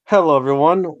Hello,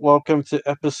 everyone. Welcome to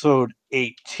episode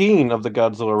 18 of the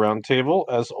Godzilla Roundtable.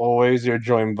 As always, you're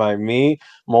joined by me,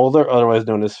 Mulder, otherwise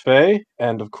known as Faye.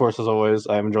 And of course, as always,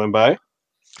 I am joined by.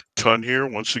 Ton here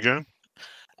once again.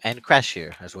 And Crash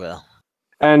here as well.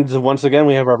 And once again,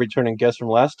 we have our returning guest from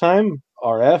last time,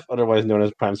 RF, otherwise known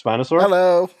as Prime Spinosaur.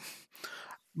 Hello.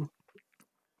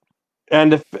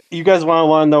 And if you guys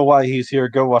want to know why he's here,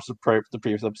 go watch the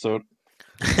previous episode.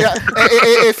 Yeah,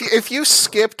 if you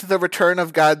skipped the Return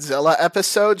of Godzilla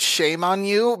episode, shame on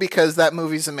you because that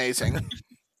movie's amazing.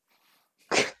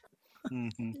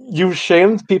 You've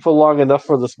shamed people long enough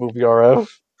for this movie, RF.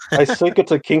 I think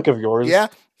it's a kink of yours. Yeah.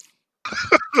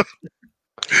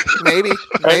 Maybe.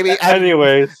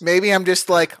 Anyways. Maybe I'm just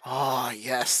like, oh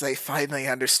yes, they finally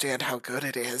understand how good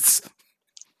it is.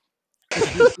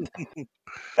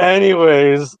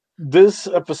 Anyways, this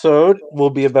episode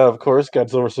will be about, of course,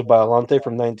 Godzilla vs. Biollante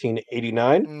from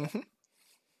 1989. Mm-hmm.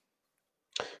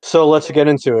 So let's get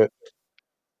into it.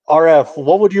 RF,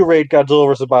 what would you rate Godzilla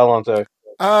vs. Biollante?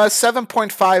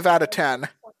 7.5 out of 10.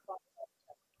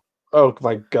 Oh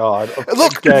my god.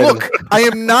 Look, I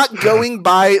am not going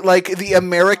by like the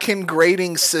American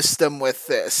grading system with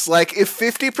this. Like if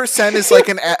 50% is like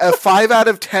a 5 out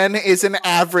of 10 is an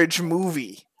average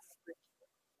movie.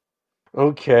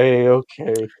 Okay.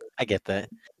 I get that.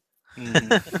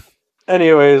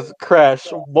 Anyways, Crash,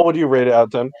 what would you rate it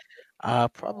out of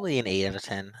 10? Probably an 8 out of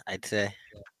 10, I'd say.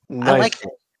 Nice. I liked it,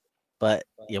 but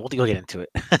yeah, we'll go get into it.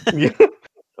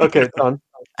 Okay, Don.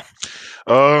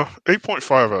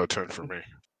 8.5 out of 10 for me.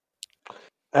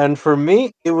 And for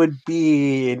me, it would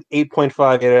be an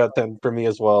 8.5, 8 out of 10 for me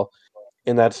as well,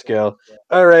 in that scale.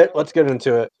 Alright, let's get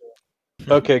into it.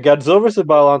 Okay, Godzilla vs.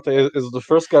 Biollante is the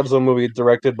first Godzilla movie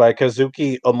directed by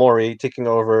Kazuki Omori, taking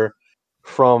over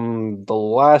from the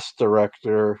last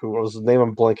director, who was the name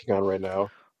I'm blanking on right now.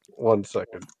 1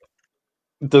 second.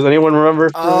 Does anyone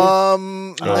remember?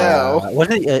 No.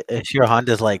 Wasn't it Shiro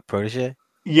Honda's like protege?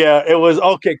 Yeah, it was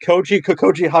Koji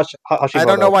Hashimoto. I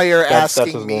don't know why you're That's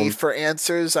asking his me name. for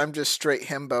answers. I'm just straight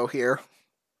himbo here.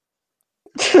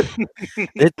 This is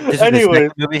the Anyways.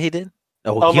 second movie he did?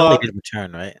 Oh, he only did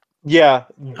Return, right? Yeah.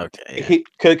 Okay.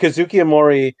 Kazuki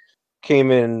Omori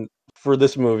came in for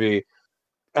this movie.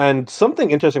 And something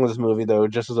interesting with this movie, though,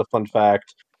 just as a fun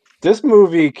fact, this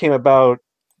movie came about,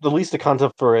 at least the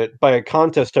concept for it, by a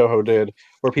contest Toho did,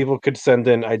 where people could send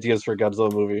in ideas for a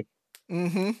Godzilla movie.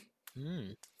 Mm-hmm.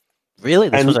 Really?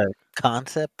 This was a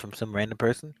concept from some random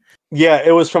person? Yeah,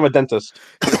 it was from a dentist.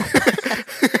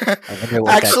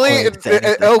 Actually,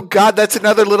 oh god, that's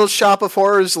another Little Shop of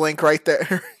Horrors link right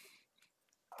there.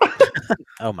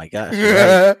 Oh my gosh.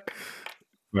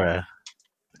 Right.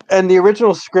 And the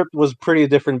original script was pretty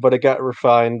different, but it got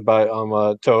refined by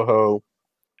Toho,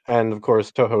 and of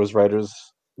course Toho's writers,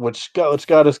 which got us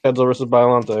Godzilla vs.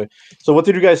 Biollante. So, what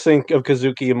did you guys think of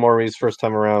Kazuki Omori's first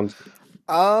time around?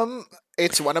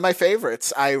 It's one of my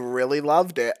favorites. I really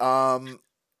loved it.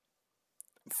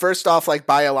 First off, like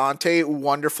Biollante,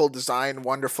 wonderful design,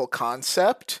 wonderful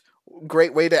concept.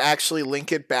 Great way to actually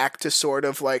link it back to sort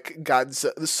of like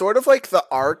Godzilla, sort of like the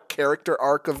character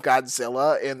arc of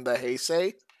Godzilla in the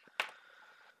Heisei.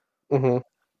 Mm-hmm.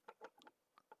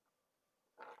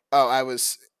 Oh,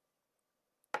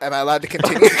 am I allowed to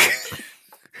continue?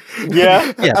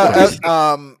 Yeah.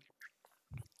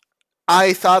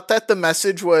 I thought that the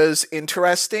message was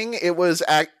interesting. It was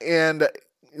and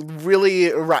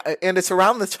it's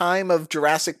around the time of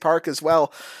Jurassic Park as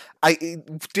well.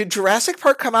 Did Jurassic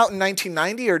Park come out in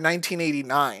 1990 or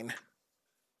 1989?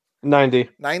 90.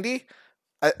 90?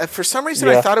 For some reason,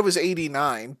 I thought it was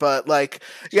 89, but like,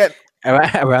 yeah.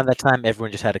 Around that time,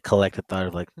 everyone just had a collective thought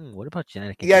of like, what about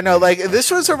genetic? Yeah, no, like this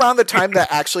was around the time that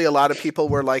actually a lot of people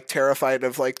were like terrified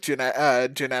of like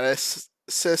geneticists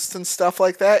and stuff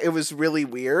like that. It was really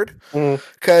weird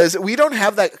because we don't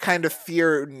have that kind of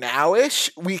fear now-ish.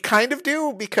 We kind of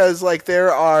do because like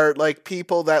there are like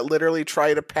people that literally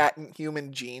try to patent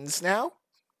human genes now.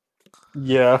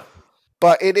 Yeah.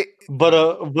 But the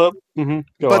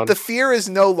fear is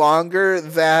no longer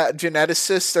that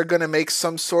geneticists are going to make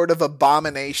some sort of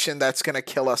abomination that's going to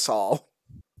kill us all.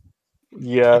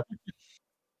 Yeah.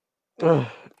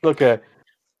 Okay.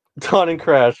 Don and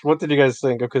Crash, what did you guys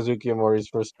think of Kazuki Omori's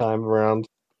first time around?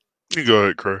 You go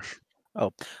ahead, Crash. I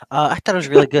thought it was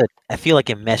really good. I feel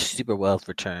like it meshed super well with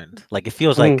Returned. Like it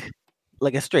feels like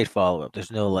a straight follow-up.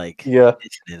 There's no like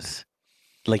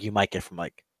like you might get from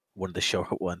like one of the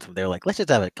short ones when they're like, let's just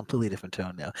have a completely different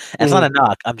tone now. And it's not a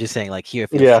knock. I'm just saying like here it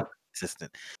feels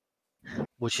consistent,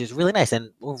 which is really nice. And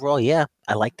overall,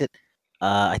 I liked it.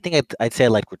 I think I'd say I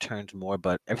like Returns more,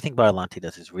 but everything Biollante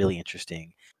does is really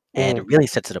interesting. and it really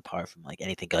sets it apart from like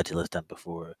anything Godzilla's done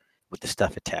before with the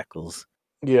stuff it tackles.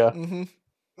 Yeah. Mm-hmm.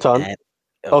 Ton.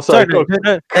 And, sorry. No,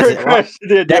 that's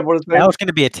it. Well, that was going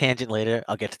to be a tangent later.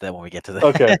 I'll get to that when we get to that.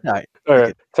 Okay. All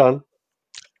right. Ton.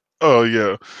 Oh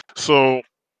yeah. So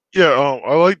yeah,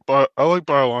 I like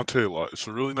Biollante a lot. It's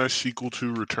a really nice sequel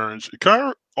to Returns. It kind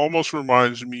of almost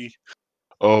reminds me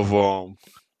of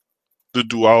the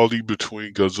duality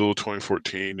between Godzilla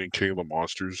 2014 and King of the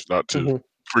Monsters. Not to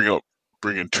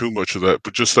bring in too much of that,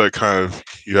 but just that kind of,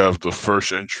 you have the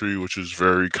first entry, which is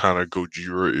very kind of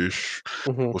Gojira-ish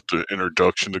with the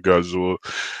introduction to Godzilla,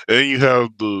 and you have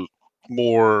the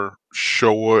more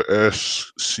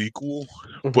Showa-esque sequel,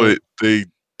 but they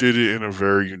did it in a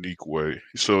very unique way,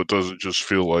 so it doesn't just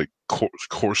feel like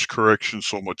course correction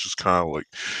so much as kind of like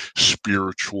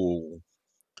spiritual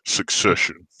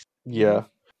succession. Yeah.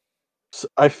 So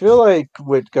I feel like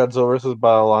with Godzilla vs.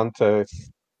 Biollante,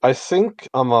 I think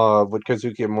with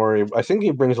Kazuki Amori, I think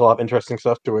he brings a lot of interesting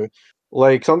stuff to it.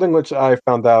 Like, something which I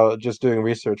found out just doing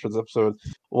research for this episode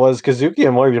was Kazuki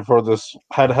Amori before this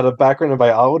had a background in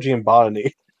biology and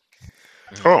botany.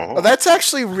 Oh, that's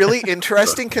actually really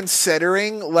interesting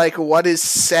considering like what is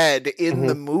said in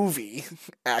the movie.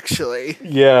 Actually,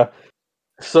 yeah.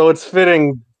 So it's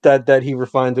fitting that he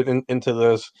refined it into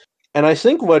this, and I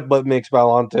think what makes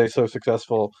Biollante so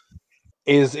successful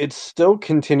is it's still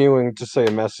continuing to say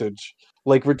a message.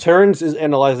 Like, Returns is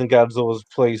analyzing Godzilla's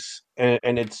place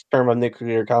and its term of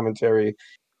nuclear commentary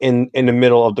in the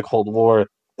middle of the Cold War,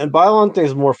 and Biollante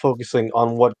is more focusing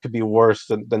on what could be worse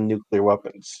than nuclear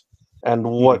weapons and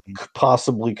what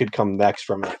possibly could come next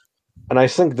from it. And I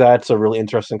think that's a really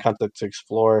interesting concept to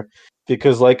explore,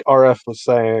 because like RF was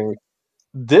saying,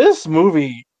 this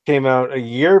movie came out a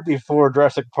year before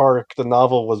Jurassic Park, the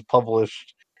novel, was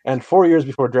published, and 4 years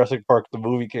before Jurassic Park, the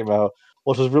movie came out,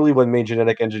 which was really what made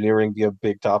genetic engineering be a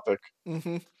big topic.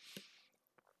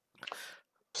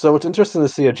 So it's interesting to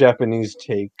see a Japanese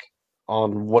take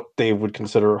on what they would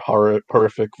consider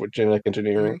horrific with genetic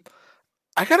engineering.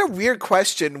 I got a weird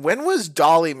question. When was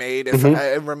Dolly made, if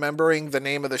I'm remembering the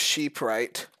name of the sheep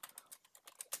right?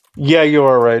 Yeah, you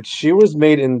are right. She was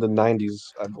made in the 90s,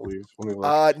 I believe.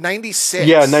 96.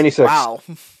 Yeah, 96. Wow.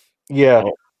 Yeah.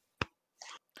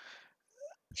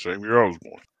 Same year I was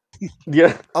born.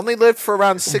 Yeah. Only lived for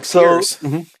around 6 years.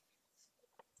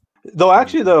 Though,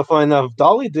 actually, though, funny enough,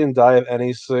 Dolly didn't die of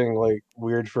anything like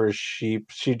weird for a sheep.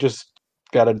 She just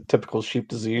got a typical sheep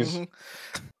disease.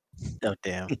 Oh,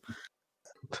 damn.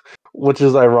 Which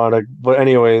is ironic. But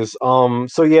anyways,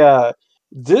 so yeah,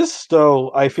 this,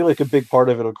 though, I feel like a big part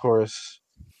of it, of course,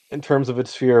 in terms of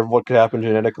its fear of what could happen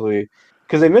genetically,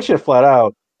 because they mention it flat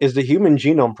out, is the Human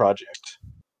Genome Project,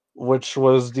 which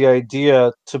was the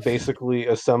idea to basically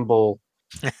assemble,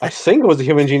 I think it was the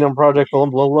Human Genome Project, but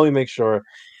let me make sure.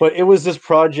 But it was this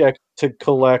project to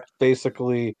collect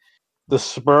basically the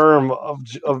sperm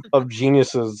of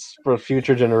geniuses for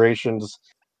future generations,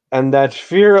 and that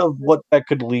fear of what that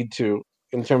could lead to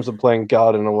in terms of playing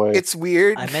God in a way. It's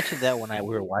weird. I mentioned that when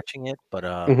we were watching it, but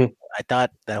I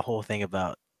thought that whole thing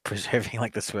about preserving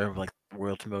like the sperm of like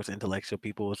world's most intellectual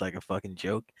people was like a fucking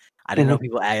joke. I didn't know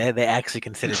people they actually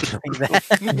considered doing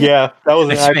that. Yeah, that was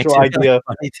an actual idea.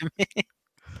 Funny to me.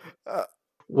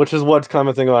 Which is what's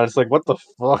common thing about it. It's like, what the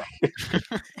fuck?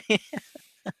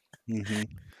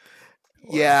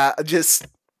 Yeah, just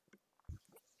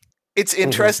it's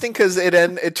interesting because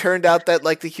it turned out that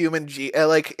like the human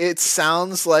like it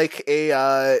sounds like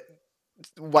a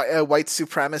white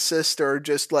supremacist or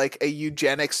just like a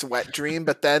eugenics wet dream,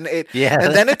 but then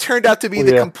it turned out to be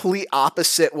the complete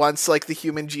opposite once like the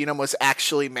human genome was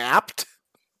actually mapped.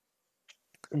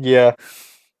 Yeah.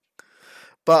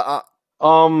 But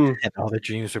and all the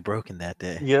dreams were broken that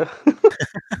day. Yeah.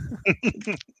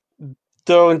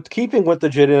 So, in keeping with the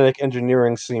genetic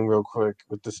engineering scene real quick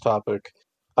with this topic,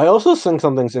 I also think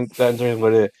something's interesting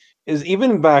with it is,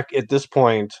 even back at this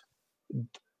point,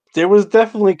 there was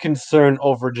definitely concern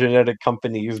over genetic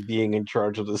companies being in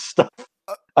charge of this stuff.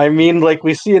 I mean, like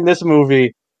we see in this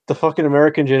movie, the fucking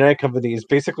American Genetic Company is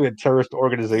basically a terrorist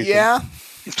organization. Yeah.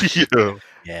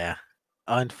 Yeah.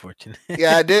 Unfortunate.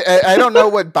 Yeah, I don't know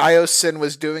what Biosyn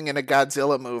was doing in a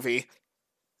Godzilla movie.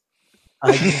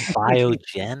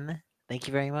 Biogen? Thank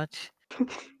you very much.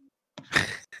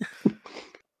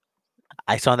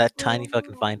 I saw that tiny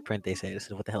fucking fine print they say. I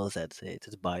said, what the hell does that say? It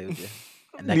says Biogen.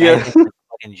 And that guy is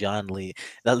fucking John Lee.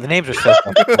 The names are so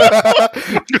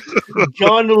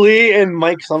John Lee and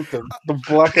Mike something. The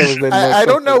black guy was I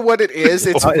don't know what it is.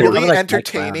 It's really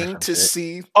entertaining to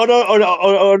see.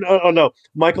 Oh no.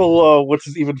 Michael, which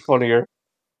is even funnier.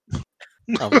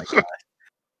 Oh my god.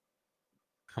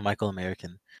 Michael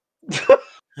American.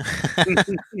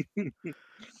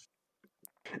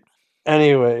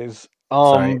 Anyways,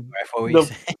 Sorry, what were you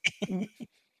saying?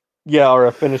 Yeah, or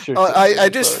a finisher. I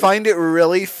just find it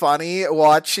really funny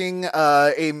watching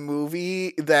a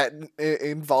movie that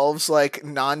involves like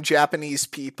non-Japanese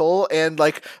people and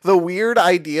like the weird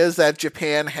ideas that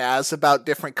Japan has about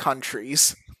different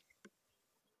countries.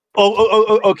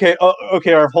 Okay,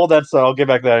 okay. Hold that. So I'll get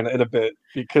back to that in a bit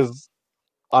because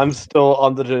I'm still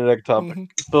on the genetic topic. Mm-hmm.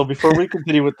 So before we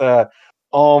continue with that,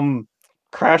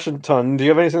 Crash and Ton, do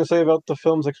you have anything to say about the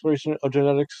film's exploration of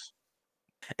genetics?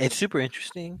 It's super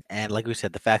interesting, and like we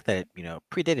said, the fact that it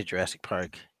predated Jurassic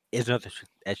Park is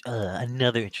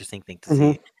another interesting thing to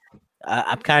see.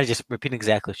 I'm kind of just repeating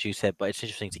exactly what you said, but it's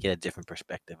interesting to get a different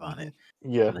perspective on it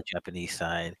from the Japanese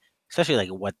side, especially like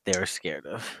what they're scared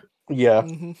of. Yeah,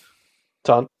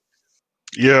 Ton.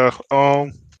 Yeah,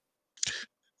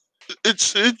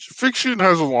 it's fiction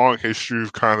has a long history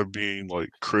of kind of being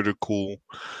like critical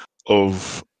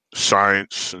of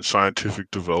science and scientific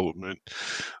development.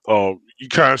 You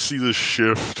kind of see this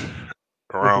shift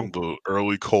around the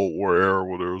early Cold War era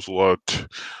where there was a lot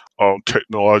of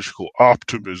technological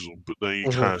optimism, but then you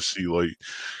kind of see like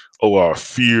a lot of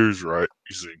fears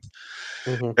rising.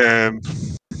 And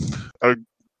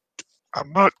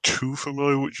I'm not too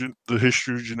familiar with the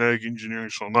history of genetic engineering,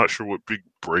 so I'm not sure what big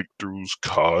breakthroughs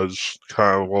caused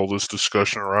kind of all this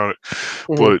discussion around it.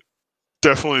 But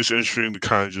definitely it's interesting to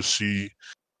kind of just see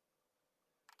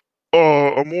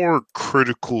a more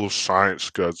critical of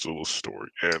science Godzilla story.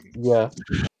 And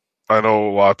I know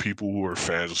a lot of people who are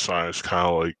fans of science kind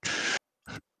of like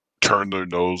turn their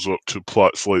nose up to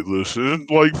plots like this. And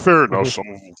like, fair enough, some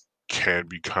of them can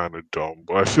be kind of dumb,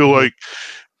 but I feel like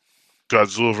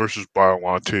Godzilla vs.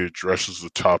 Biollante addresses the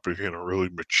topic in a really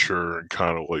mature and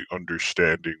kind of like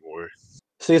understanding way.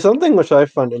 See, something which I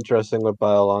find interesting with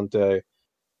Biollante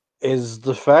is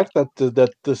the fact that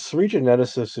the three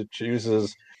geneticists it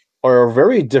chooses are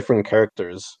very different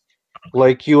characters.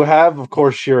 Like you have, of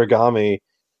course, Shiragami,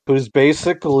 who's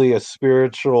basically a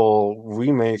spiritual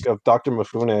remake of Dr.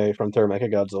 Mifune from Terra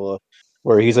Mechagodzilla,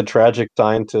 where he's a tragic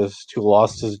scientist who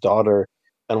lost his daughter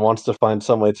and wants to find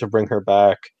some way to bring her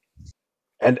back,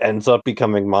 and ends up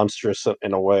becoming monstrous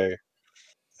in a way.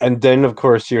 And then, of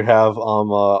course, you have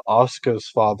Asuka's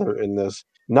father in this.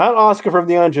 Not Asuka from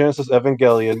Neon Genesis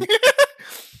Evangelion,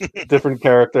 different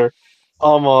character.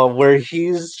 Where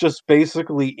he's just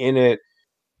basically in it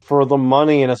for the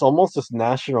money, and it's almost this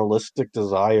nationalistic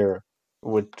desire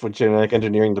with genetic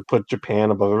engineering to put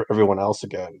Japan above everyone else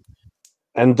again.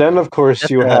 And then, of course,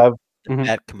 you have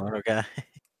that kimono guy.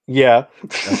 Yeah.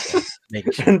 Okay,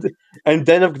 making sure. and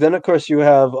then of course you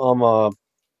have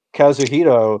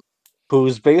Kazuhito,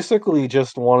 who's basically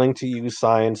just wanting to use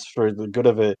science for the good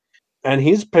of it, and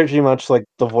he's pretty much like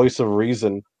the voice of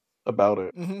reason about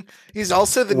it. He's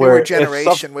also the newer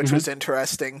generation, which was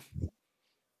interesting.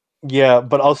 Yeah,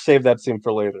 but I'll save that scene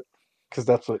for later because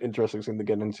that's an interesting scene to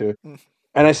get into.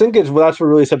 And I think that's what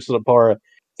really sets it apart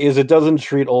is it doesn't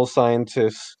treat all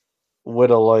scientists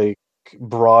with a like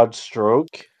broad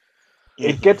stroke.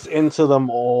 It gets into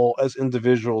them all as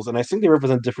individuals, and I think they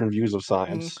represent different views of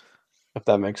science, if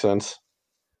that makes sense.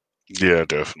 Yeah,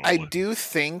 definitely. I do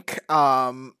think,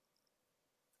 and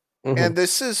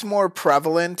this is more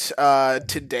prevalent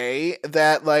today,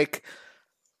 that like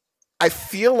I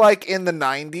feel like in the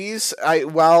 90s,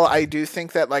 while I do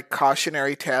think that like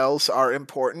cautionary tales are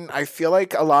important, I feel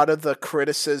like a lot of the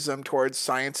criticism towards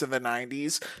science in the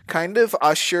 90s kind of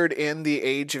ushered in the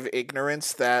age of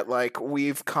ignorance that like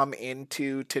we've come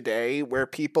into today, where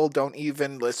people don't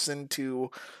even listen to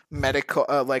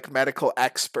medical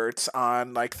experts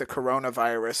on like the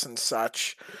coronavirus and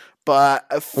such.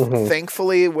 But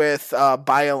thankfully with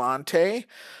Biollante,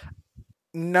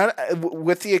 none,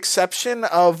 with the exception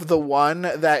of the one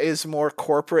that is more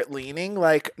corporate leaning,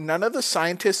 like none of the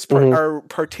scientists are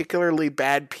particularly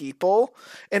bad people,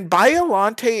 and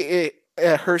Biollante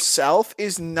herself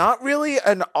is not really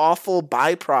an awful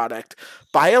byproduct.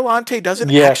 Biollante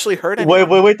doesn't actually hurt anyone.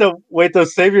 Wait though,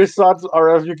 save your thoughts,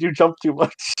 RF. You jump too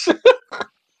much.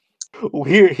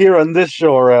 Here on this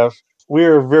show, RF,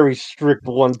 we're very strict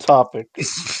one topic.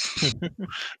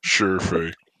 Sure,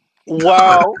 Faye.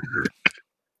 Wow.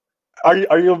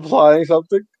 Are you implying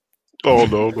something? Oh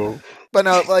no. But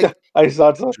no, like I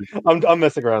thought so. I'm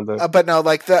messing around though. But no,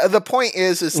 like the point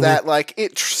is that like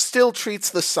it still treats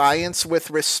the science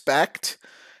with respect,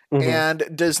 and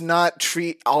does not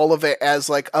treat all of it as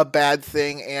like a bad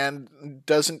thing, and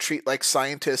doesn't treat like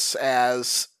scientists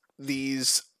as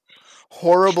these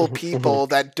horrible people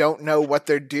that don't know what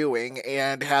they're doing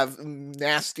and have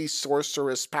nasty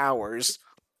sorceress powers.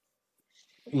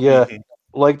 Yeah.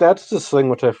 like that's the thing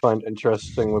which I find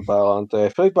interesting with Biollante. I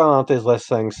feel like Biollante is less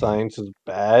saying science is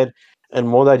bad, and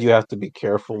more that you have to be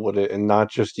careful with it and not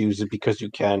just use it because you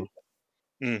can.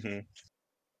 Mm-hmm.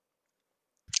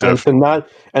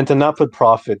 And to not put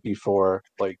profit before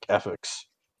like ethics.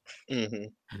 Mm-hmm.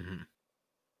 Mhm.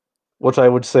 Which I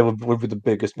would say would be the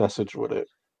biggest message with it.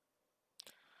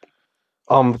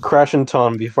 Crash and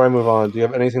Ton, before I move on, do you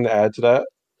have anything to add to that?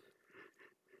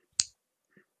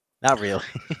 Not really.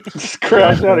 Just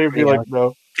crash out and be like, eloquent.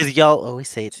 no. Because y'all always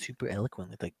say it super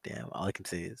eloquently. Like, damn, all I can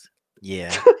say is,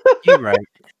 yeah, you're right.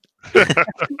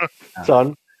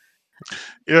 Ton?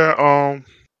 Yeah,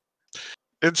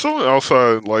 and something else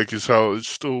I like is how it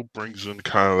still brings in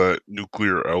kind of that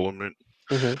nuclear element,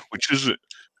 which isn't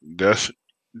that's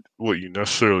what you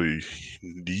necessarily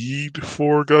need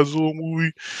for a Godzilla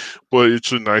movie, but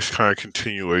it's a nice kind of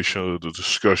continuation of the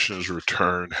discussions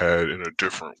Return had in a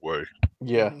different way.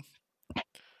 Yeah.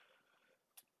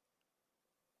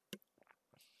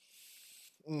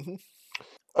 Mm-hmm.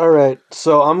 All right,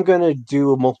 so I'm gonna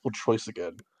do a multiple choice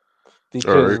again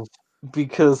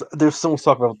because there's so much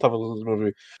talk about the top of this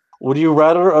movie. Would you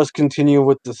rather us continue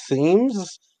with the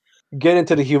themes, get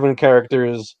into the human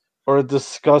characters, or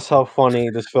discuss how funny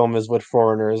this film is with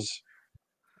foreigners?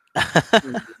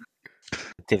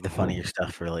 Save the funnier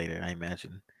stuff for later, I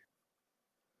imagine.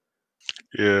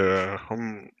 Yeah,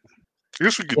 I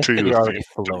guess we I think continue you're the already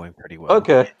theme. flowing pretty well.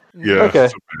 Okay. Yeah, Okay.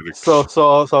 So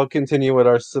semantics. I'll continue with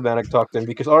our semantic talk then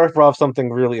because RF brought up something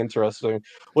really interesting,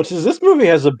 which is this movie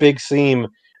has a big theme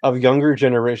of younger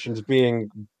generations being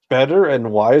better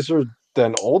and wiser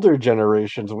than older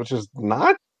generations, which is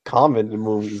not common in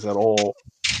movies at all,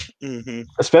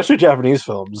 especially Japanese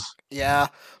films. Yeah.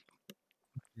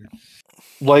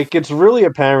 Like it's really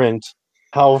apparent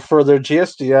how for their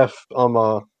GSDF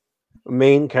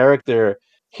main character,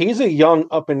 he's a young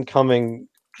up and coming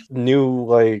new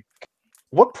like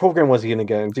what program was he in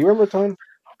again? Do you remember, Tom?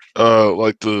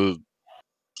 Like the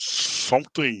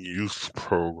something youth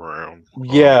program.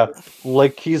 Yeah,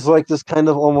 like he's like this kind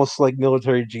of almost like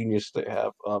military genius they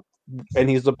have, and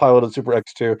he's the pilot of Super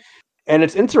X2. And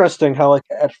it's interesting how like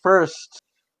at first,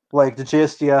 like the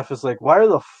JSDF is like, why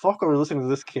the fuck are we listening to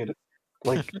this kid?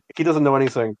 Like he doesn't know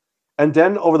anything. And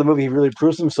then over the movie, he really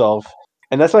proves himself,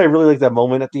 and that's why I really like that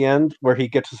moment at the end where he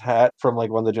gets his hat from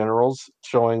like one of the generals,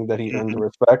 showing that he earned the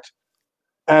respect.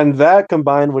 And that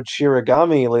combined with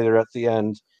Shiragami later at the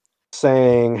end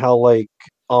saying how like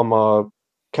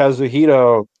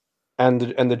Kazuhito and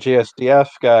the JSDF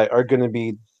guy are going to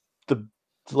be the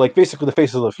like basically the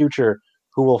face of the future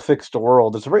who will fix the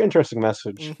world. It's a very interesting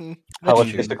message. Mm-hmm. How That's it's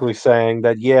true. basically saying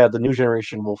that the new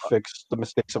generation will fix the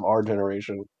mistakes of our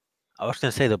generation. I was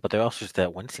gonna say though, but there also just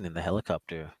that one scene in the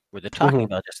helicopter where they're talking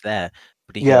about just that,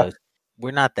 but he Yeah, goes,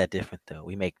 "We're not that different though.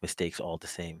 We make mistakes all the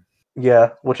same." yeah,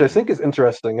 which I think is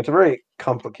interesting. It's a very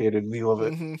complicated view of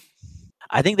it. Mm-hmm.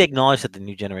 I think they acknowledge that the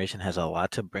new generation has a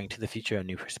lot to bring to the future, a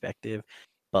new perspective,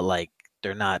 but like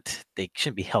they're not, they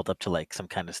shouldn't be held up to like some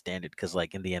kind of standard because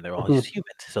like in the end they're all just humans,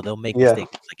 so they'll make Yeah.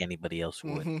 mistakes just like anybody else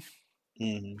would.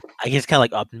 Mm-hmm. I guess kind of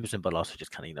like optimism, but also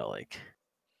just kind of like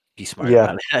be smart Yeah.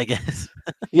 about it. I guess.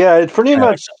 Yeah, it pretty I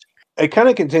like much it kind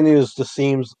of continues the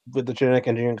themes with the genetic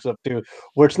engineering stuff too,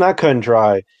 where it's not cut and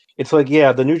dry. It's like,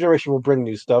 yeah, the new generation will bring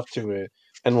new stuff to it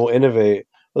and will innovate,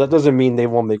 but that doesn't mean they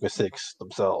won't make mistakes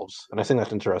themselves. And I think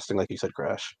that's interesting, like you said,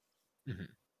 Crash. Mhm.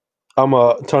 I'm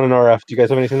a ton in RF. Do you guys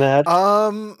have anything to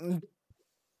add?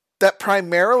 That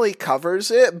primarily covers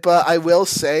it, but I will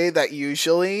say that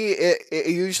usually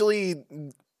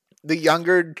the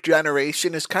younger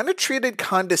generation is kind of treated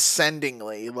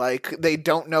condescendingly, like they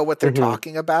don't know what they're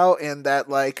talking about, and that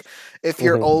like if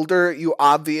you're older, you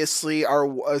obviously are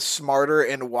smarter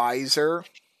and wiser.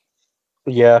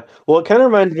 Yeah. Well, it kind of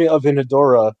reminds me of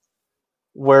Inadora,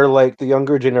 where like the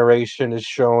younger generation is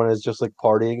shown as just like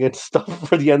partying and stuff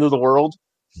for the end of the world.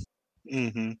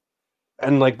 Mm-hmm.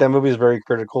 And like that movie is very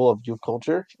critical of youth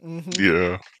culture. Mm-hmm.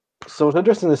 Yeah. So it's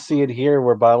interesting to see it here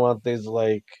where Biollante is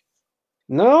like,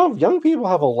 no, young people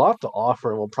have a lot to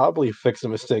offer and will probably fix the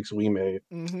mistakes we made.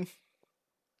 Mm-hmm.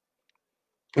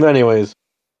 But anyways,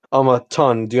 a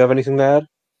ton. Do you have anything to add?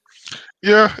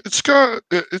 Yeah, it's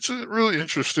a really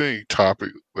interesting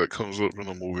topic that comes up in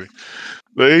the movie.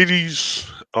 The 80s,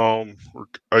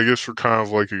 I guess, were kind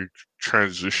of like a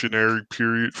transitionary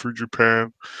period for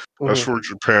Japan. That's where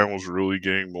Japan was really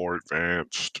getting more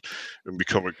advanced and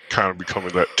becoming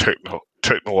that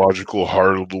technological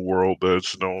heart of the world that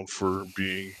it's known for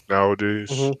being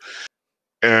nowadays.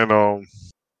 And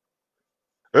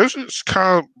this just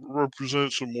kind of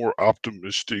represents a more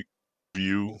optimistic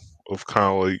view of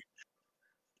kind of like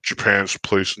Japan's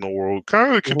place in the world, kind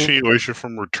of a continuation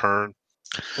from Return.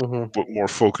 but more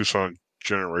focus on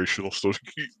generational stuff.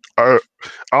 I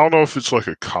don't know if it's like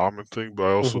a common thing, but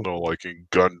I also know like in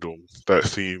Gundam, that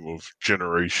theme of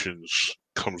generations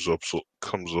comes up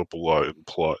a lot in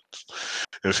plots.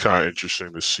 And it's kind of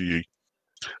interesting to see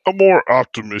a more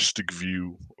optimistic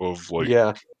view of like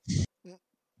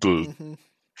the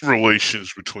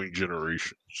relations between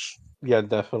generations. Yeah,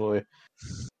 definitely.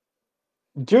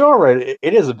 You're all right.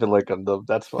 It is a bit like Gundam.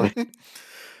 That's funny.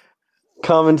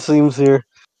 Common themes here.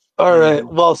 All right.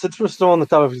 Well, since we're still on the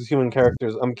topic of human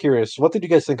characters, I'm curious. What did you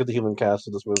guys think of the human cast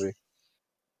of this movie?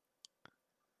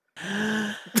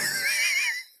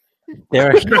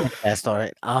 They're a human cast, all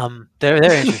right. They're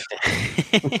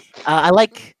interesting. I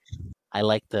like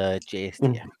the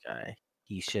JSDF guy.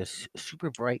 He's just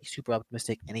super bright, super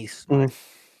optimistic, and he's smart.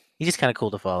 He's just kind of cool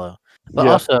to follow. But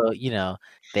also,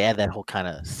 they add that whole kind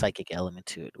of psychic element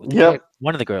to it. With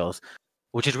one of the girls,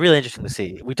 which is really interesting to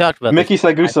see. We talked about Miki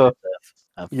Saigusa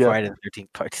of Friday the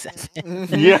 13th Part 7.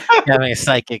 Having a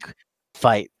psychic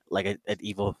fight like an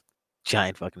evil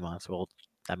giant fucking monster. Well,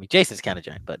 I mean, Jason's kind of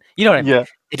giant, but you know what I mean.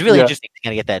 It's really interesting to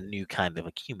kind of get that new kind of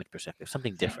a human perspective,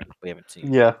 something different we haven't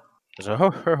seen. Yeah. So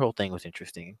her whole thing was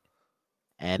interesting.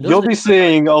 And you'll be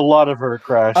seeing a lot of her,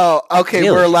 Crash. Oh, okay.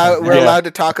 Really? We're allowed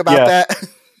to talk about that.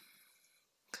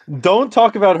 Don't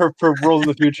talk about her roles in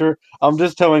the future. I'm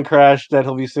just telling Crash that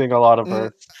he'll be seeing a lot of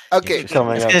her. Okay. I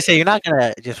was gonna say you're not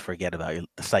gonna just forget about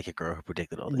the psychic girl who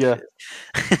predicted all this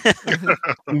shit.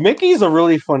 Mickey's a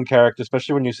really fun character,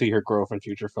 especially when you see her grow up in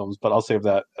future films. But I'll save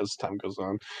that as time goes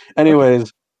on.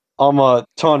 Anyways, I'm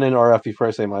Ton and RF before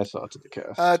I say my thoughts of the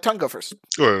cast. Ton, go first.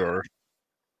 Go ahead, RF.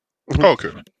 Okay.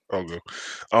 I'll go.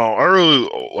 I really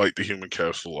like the human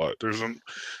cast a lot. There's a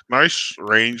nice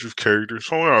range of characters.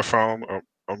 Something I found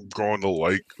I'm growing to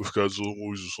like with Godzilla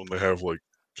movies is when they have like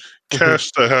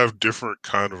casts that have different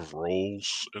kind of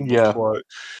roles in the plot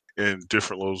and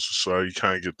different levels of society. You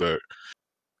kind of get that.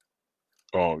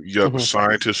 You got the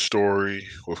scientist story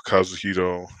with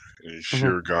Kazuhito and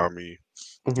Shiragami.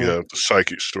 You have the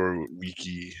psychic story with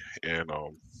Miki and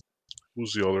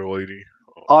who's the other lady?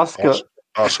 Asuka.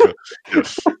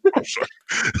 Yes. I'm sorry.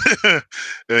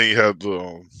 Then you have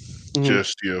the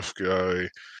JSDF guy.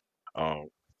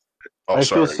 I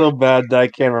feel so bad that I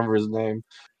can't remember his name.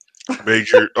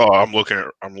 Major. I'm looking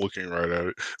right at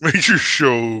it. Major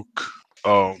Show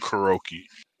Kuroki.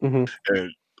 And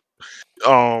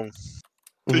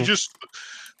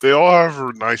they all have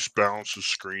a nice balance of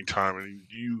screen time, and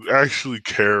you actually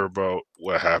care about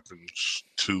what happens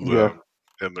to them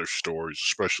and their stories,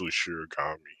 especially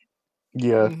Shiragami.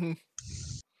 Yeah.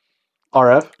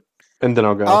 RF, and then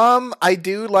I'll go. I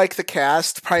do like the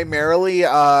cast primarily.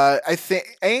 I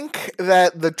think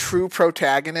that the true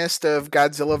protagonist of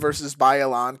Godzilla vs.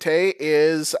 Biollante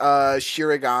is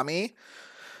Shiragami.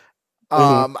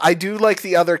 I do like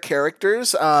the other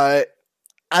characters. I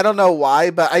don't know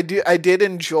why, but I did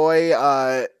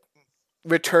enjoy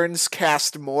Return's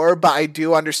cast more, but I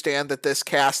do understand that this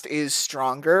cast is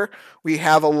stronger. We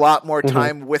have a lot more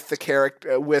time with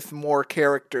the with more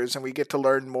characters, and we get to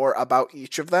learn more about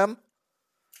each of them.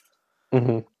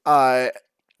 But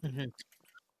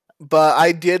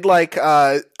I did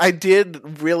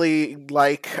really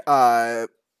like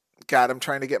God, I'm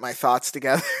trying to get my thoughts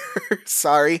together.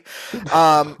 Sorry.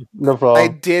 No problem. I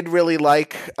did really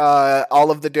like all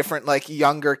of the different like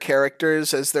younger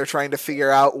characters as they're trying to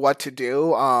figure out what to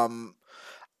do.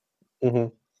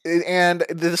 And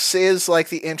this is like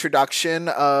the introduction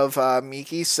of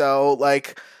Miki, so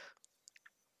like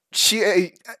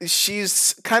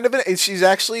she's kind of she's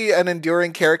actually an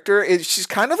enduring character. She's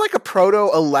kind of like a proto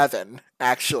 11,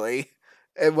 actually,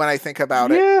 when I think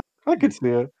about it. Yeah, I could see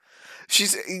it.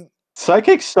 She's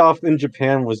psychic stuff in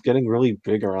Japan was getting really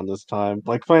big around this time.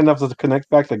 Like, funny enough, to connect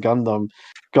back to Gundam,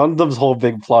 Gundam's whole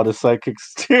big plot is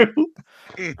psychics too.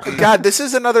 God, this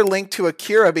is another link to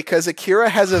Akira because Akira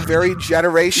has a very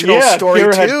generational story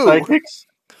Akira too. Had psychics.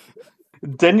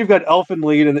 Then you've got Elfen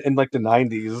Lied in like the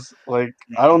 90s. Like,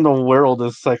 I don't know where all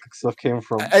this psychic stuff came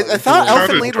from. I thought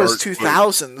Elfen Lied was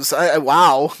 2000s.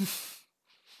 Wow.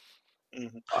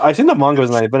 I think the manga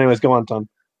was 90s, but anyways, go on, Tom.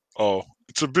 Oh,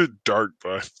 it's a bit dark,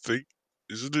 but I think,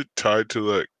 isn't it tied to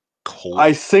that cult?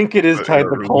 I think it is tied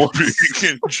to cult.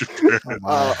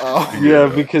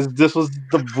 Yeah, because this was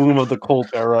the boom of the cult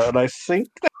era, and I think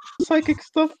that psychic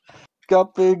stuff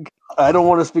got big. I don't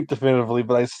want to speak definitively,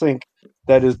 but I think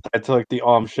that is tied to like the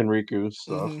Shinriku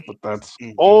stuff. But that's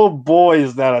oh boy,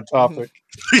 is that a topic?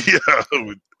 Yeah,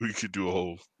 we could do a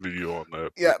whole video on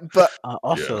that. Yeah, but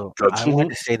also I wanted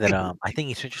to say that I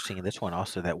think it's interesting in this one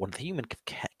also that one of the human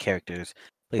characters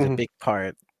plays a big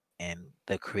part in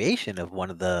the creation of one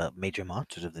of the major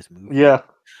monsters of this movie. Yeah,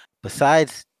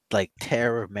 besides like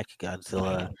Terror of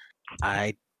Mechagodzilla,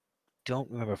 I don't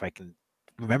remember if I can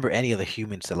remember any of the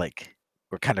humans that like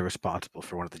were kind of responsible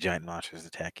for one of the giant monsters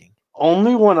attacking.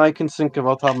 Only one I can think of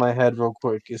off the top of my head real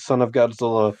quick is Son of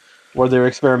Godzilla, where their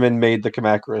experiment made the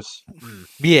Kamacuras.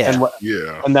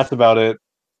 Yeah. And that's about it.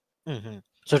 Mm-hmm.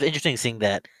 So it's interesting seeing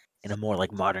that in a more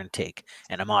like modern take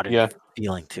and a modern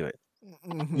feeling to it.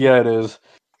 Mm-hmm. Yeah, it is.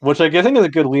 Which I think is a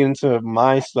good lead into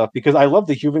my stuff because I love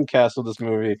the human cast of this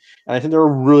movie, and I think they're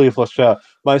really fleshed out.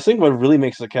 But I think what really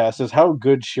makes the cast is how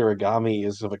good Shiragami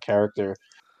is of a character,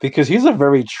 because he's a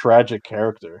very tragic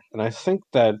character, and I think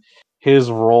that his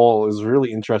role is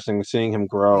really interesting, seeing him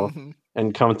grow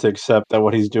and come to accept that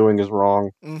what he's doing is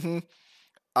wrong.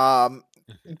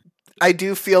 I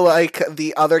do feel like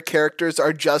the other characters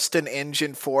are just an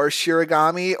engine for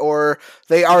Shiragami, or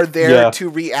they are there to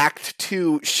react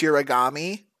to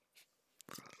Shiragami.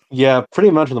 Yeah,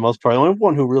 pretty much for the most part. The only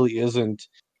one who really isn't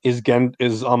is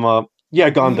Gondo. Yeah,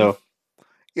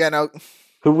 no.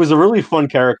 Who was a really fun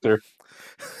character.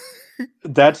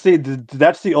 That's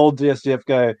the old DSDF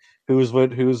guy who's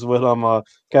with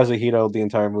Kazuhito the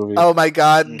entire movie. Oh my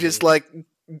god, just like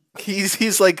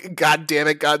he's like, God damn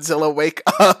it, Godzilla, wake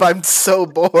up. I'm so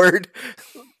bored.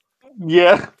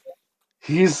 Yeah.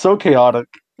 He's so chaotic.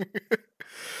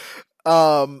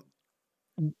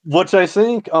 Which I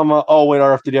think oh wait,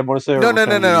 RF, did you want to say?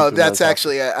 No. That's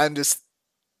actually it. I'm just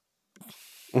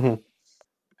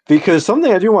because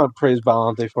something I do want to praise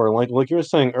Biollante for, like you were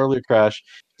saying earlier, Crash.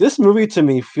 This movie to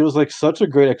me feels like such a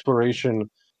great exploration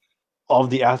of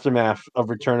the aftermath of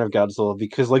Return of Godzilla,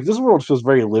 because like this world feels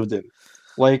very lived in.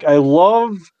 Like I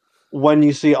love when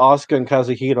you see Asuka and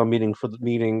Kazuhito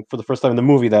meeting for the first time in the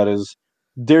movie. That is,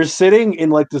 they're sitting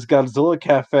in like this Godzilla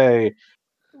cafe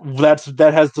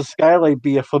that has the skylight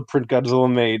be a footprint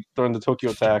Godzilla made during the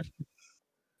Tokyo attack.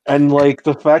 And like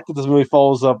the fact that this movie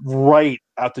follows up right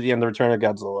after the end of Return of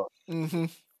Godzilla,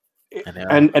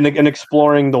 and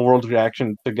exploring the world's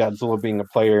reaction to Godzilla being a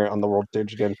player on the world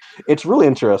stage again, it's really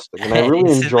interesting, and I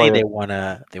really enjoy it. They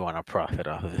wanna profit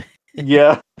off of it.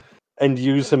 Yeah, and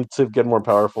use him to get more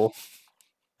powerful,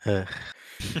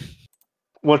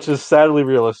 which is sadly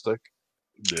realistic.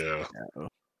 Yeah.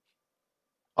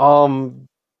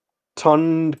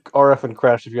 Ton RF and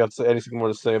Crash, if you have anything more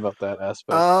to say about that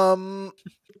aspect.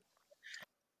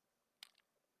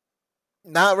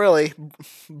 Not really.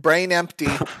 Brain empty.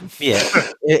 Yeah,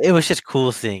 it was just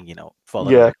cool seeing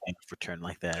Fallout return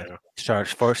like that.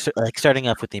 Starting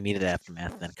off with the immediate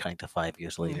aftermath, then cutting to 5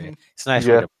 years later. It's a nice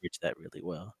way to bridge that really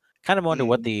well. Kind of wonder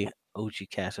what the OG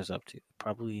cast is up to.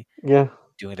 Probably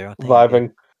doing their own thing.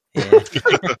 Vibing. Yeah.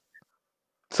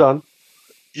 Son.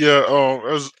 Yeah.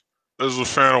 As a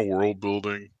fan of world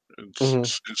building,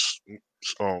 it's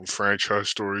franchise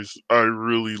stories, I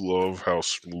really love how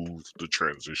smooth the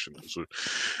transition is.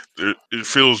 It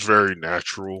feels very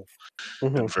natural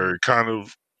and very kind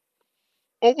of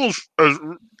almost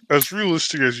as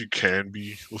realistic as you can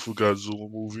be with a Godzilla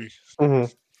movie.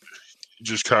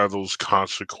 Just kind of those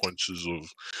consequences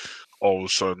of all of a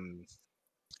sudden,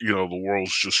 the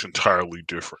world's just entirely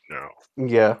different now.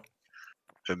 Yeah.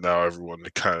 And now everyone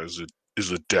kind of is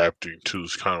adapting to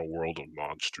this kind of world of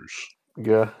monsters.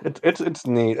 Yeah, it's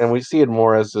neat, and we see it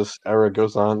more as this era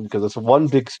goes on because it's one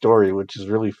big story, which is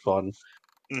really fun.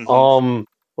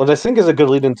 What I think is a good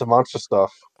lead into monster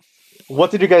stuff. What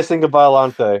did you guys think of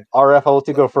Biollante? RF, I'll let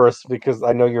you go first because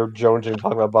I know you're jonesing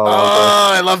talking about Biollante.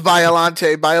 Oh, I love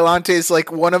Biollante. Biollante is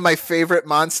like one of my favorite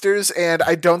monsters, and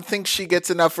I don't think she gets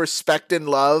enough respect and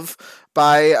love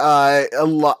by a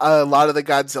lot of the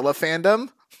Godzilla fandom.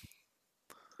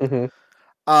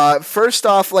 First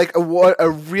off, like what a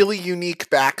really unique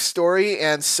backstory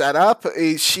and setup.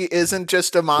 She isn't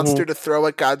just a monster to throw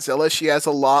at Godzilla. She has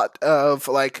a lot of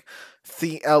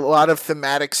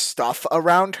thematic stuff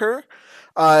around her.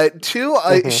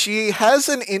 She has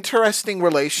an interesting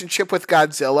relationship with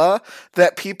Godzilla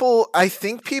that I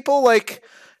think people like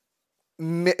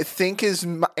think is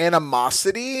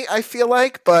animosity. I feel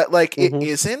like, but like it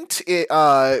isn't.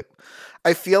 I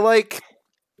feel like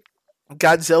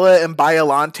Godzilla and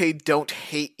Biollante don't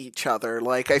hate each other.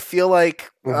 Like I feel like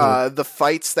the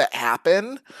fights that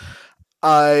happen,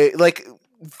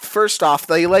 first off,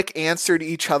 they like answered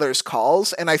each other's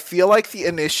calls, and I feel like the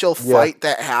initial fight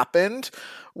that happened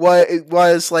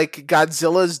was like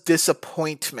Godzilla's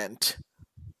disappointment.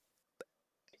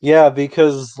 Yeah,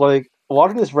 because like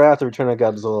watching this right after Return of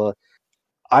Godzilla,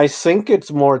 I think it's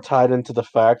more tied into the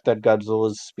fact that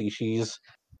Godzilla's species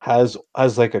has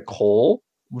like a coal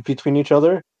between each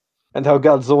other, and how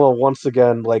Godzilla once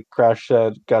again, like Crash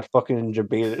said, got fucking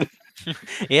baited.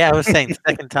 Yeah, I was saying the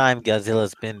second time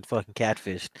Godzilla's been fucking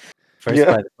catfished. First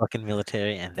by the fucking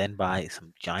military, and then by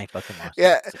some giant fucking monster.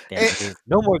 Yeah,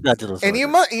 no more Godzilla's. And you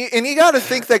got to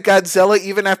think that Godzilla,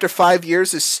 even after 5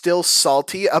 years, is still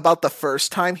salty about the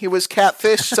first time he was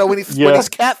catfished. So when he's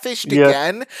catfished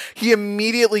again, he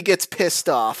immediately gets pissed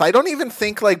off. I don't even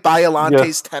think like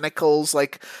Biolante's tentacles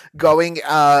like going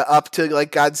up to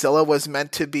like Godzilla was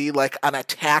meant to be like an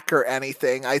attack or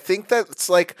anything. I think that it's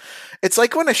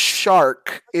like when a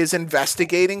shark is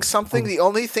investigating something, the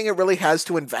only thing it really has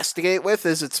to investigate with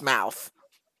is its mouth.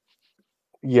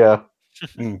 Yeah.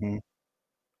 Mm-hmm.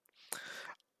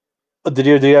 Do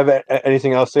you have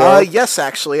anything else to yes,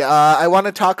 actually. I want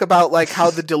to talk about like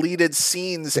how the deleted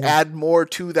scenes add more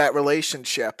to that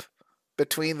relationship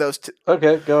between those two.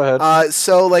 Okay, go ahead.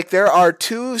 So like there are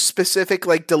two specific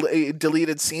like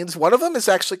deleted scenes. One of them is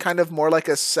actually kind of more like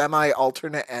a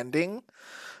semi-alternate ending.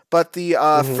 But the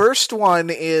first one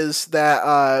is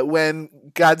that when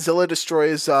Godzilla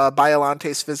destroys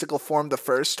Biolante's physical form the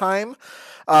first time,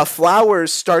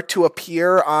 flowers start to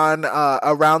appear on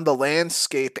around the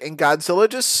landscape, and Godzilla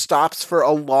just stops for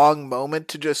a long moment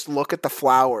to just look at the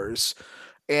flowers.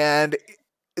 And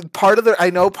part of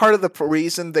the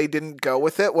reason they didn't go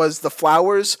with it was the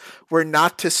flowers were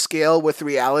not to scale with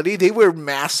reality. They were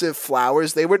massive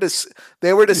flowers. They were to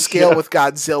scale with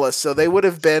Godzilla, so they would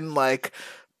have been like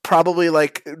probably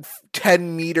like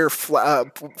 10-meter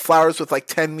flowers with like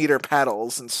 10-meter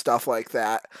petals and stuff like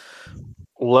that.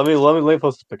 Let me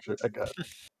post a picture. I got it.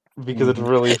 Because it's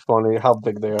really funny how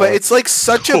big they are. But it's like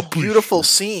such a beautiful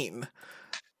scene.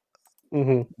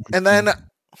 Mm-hmm. And then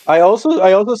I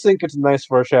also think it's nice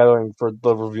foreshadowing for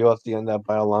the reveal at the end that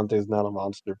Biolante is not a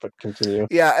monster, but continue.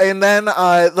 Yeah, and then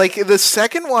like the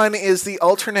second one is the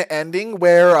alternate ending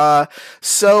where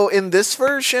so in this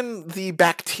version the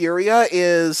bacteria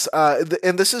is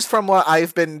and this is from what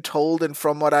I've been told and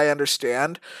from what I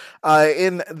understand.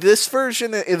 In this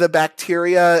version the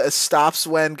bacteria stops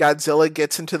when Godzilla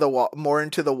gets into more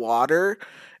into the water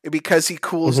because he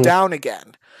cools down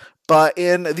again. But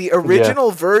in the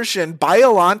original version,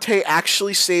 Biolante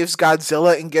actually saves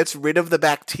Godzilla and gets rid of the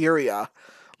bacteria,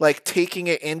 like taking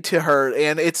it into her.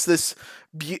 And it's this,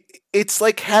 it's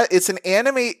like it's an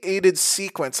animated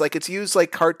sequence, like it's used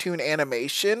like cartoon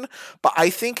animation. But I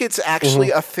think it's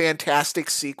actually a fantastic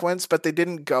sequence. But they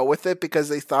didn't go with it because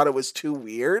they thought it was too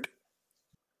weird.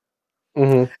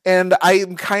 And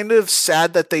I'm kind of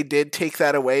sad that they did take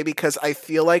that away because I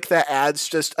feel like that adds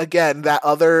just again that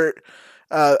other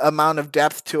amount of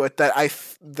depth to it that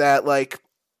like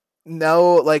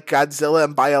Godzilla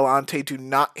and Biolante do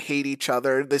not hate each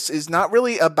other. This is not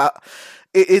really about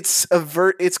it's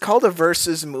called a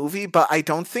versus movie, but I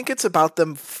don't think it's about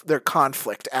their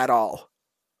conflict at all.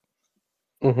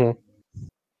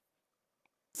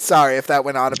 Sorry if that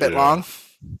went on a bit long.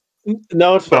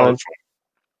 No, it's fine.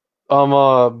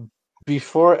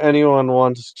 Before anyone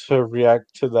wants to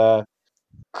react to that,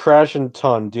 Crash and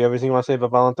Ton, do you have anything you want to say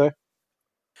about Biolante?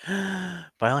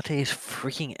 Biolante is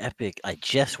freaking epic. I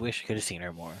just wish I could have seen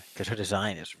her more because her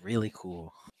design is really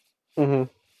cool.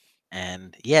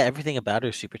 And yeah, everything about her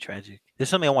is super tragic. There's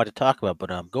something I wanted to talk about,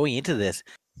 but going into this,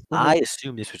 I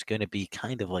assumed this was going to be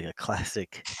kind of like a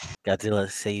classic Godzilla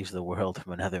saves the world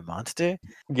from another monster.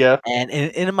 Yeah. And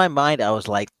in my mind, I was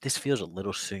like, this feels a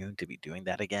little soon to be doing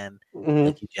that again.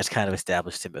 Like you just kind of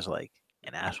established him as like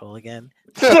an asshole again.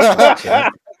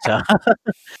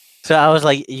 So I was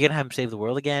like, you're gonna have him save the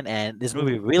world again, and this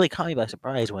movie really caught me by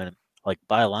surprise when like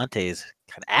Biolante is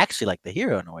kind of actually like the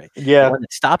hero in a way. Yeah, the one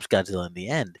that stops Godzilla in the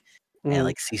end and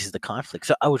like ceases the conflict.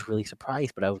 So I was really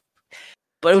surprised, but it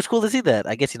was cool to see that.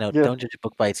 I guess don't judge a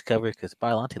book by its cover because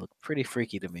Biolante looked pretty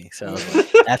freaky to me. So I was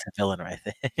like, that's a villain right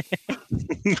there.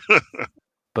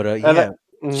 But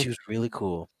she was really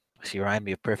cool. She reminded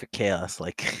me of Perfect Chaos,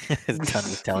 like Ton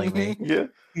was telling me. Yeah.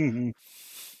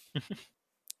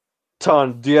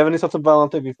 Ton, do you have any thoughts on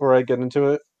Biolante before I get into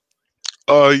it?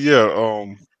 I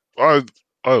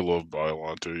love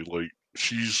Biolante. Like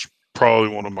she's probably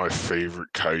one of my favorite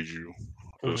kaiju,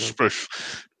 especially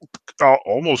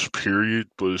almost period,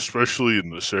 but especially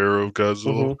in this era of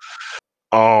Godzilla.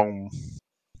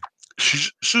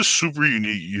 She's just super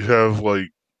unique. You have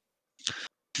like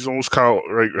she's almost kind of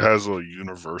like has a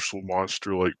universal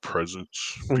monster like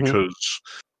presence because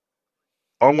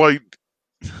unlike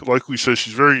like we said,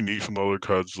 she's very unique from other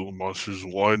Godzilla monsters.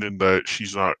 One, in that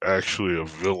she's not actually a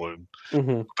villain.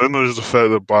 Then there's the fact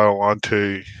that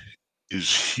Biolante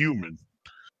is human.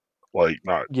 Like,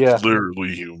 not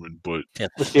literally human, but...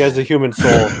 she has a human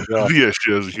soul. Yeah,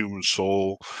 she has a human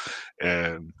soul.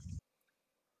 And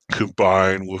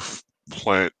combined with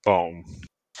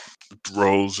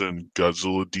Rose and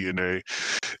Godzilla DNA.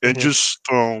 And just,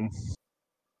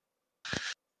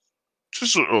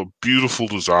 just a beautiful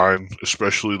design,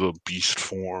 especially the beast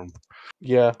form.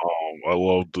 Yeah. I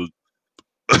love the.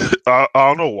 I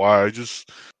don't know why.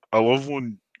 I love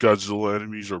when Godzilla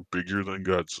enemies are bigger than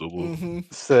Godzilla. Mm-hmm.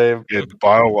 Same. And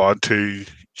Biollante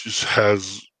just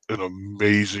has an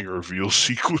amazing reveal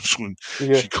sequence when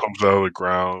she comes out of the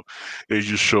ground. It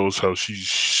just shows how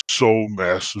she's so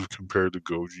massive compared to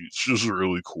Goji. It's just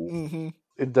really cool. Mm-hmm.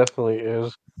 It definitely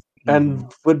is.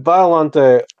 And with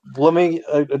Biollante, let me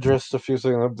address a few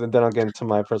things, and then I'll get into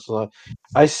my personal.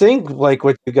 I think, like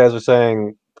what you guys are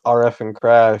saying, RF and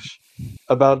Crash,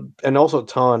 about, and also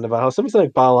Ton, about how something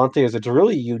like Biollante is, it's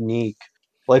really unique.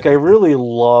 Like, I really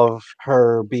love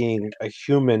her being a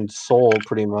human soul,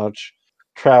 pretty much,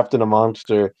 trapped in a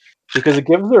monster, because it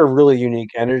gives her a really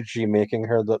unique energy, making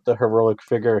her the heroic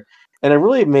figure. And it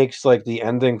really makes, like, the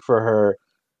ending for her,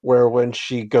 where when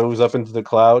she goes up into the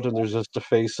clouds and there's just the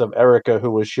face of Erika, who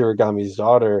was Shirogami's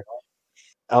daughter,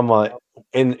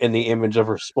 in the image of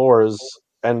her spores,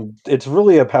 and it's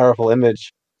really a powerful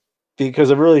image because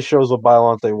it really shows what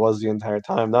Biollante was the entire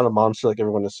time. Not a monster like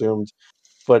everyone assumed,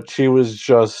 but she was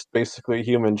just basically a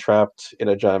human trapped in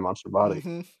a giant monster body.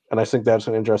 Mm-hmm. And I think that's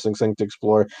an interesting thing to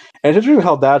explore. And it's interesting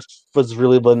how that was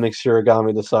really what makes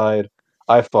Shirogami decide,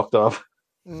 I fucked up.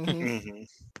 Mm-hmm.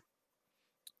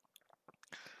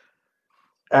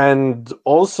 And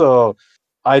also,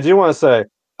 I do want to say,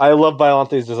 I love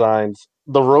Biollante's designs.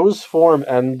 The rose form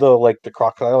and the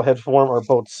crocodile head form are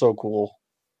both so cool.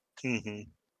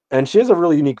 And she has a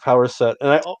really unique power set.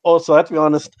 And I also have to be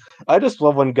honest, I just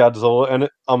love when Godzilla and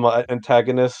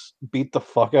antagonists beat the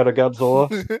fuck out of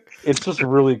Godzilla. It's just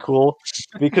really cool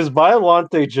because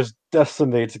Biollante just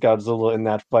decimates Godzilla in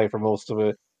that fight for most of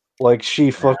it. Like,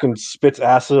 she fucking spits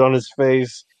acid on his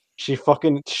face. She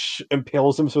fucking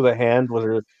impales him through the hand with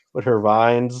her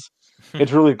vines.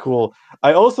 It's really cool.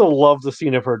 I also love the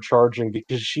scene of her charging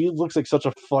because she looks like such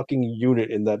a fucking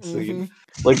unit in that scene.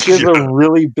 Like, she has a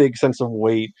really big sense of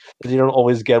weight that you don't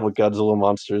always get with Godzilla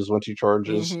monsters when she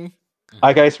charges.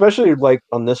 Like, I especially like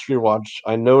on this rewatch,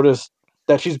 I noticed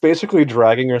that she's basically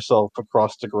dragging herself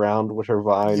across the ground with her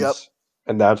vines,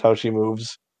 and that's how she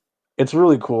moves. It's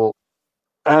really cool.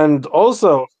 And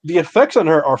also, the effects on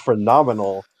her are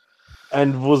phenomenal.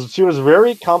 And she was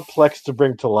very complex to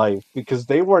bring to life because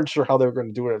they weren't sure how they were going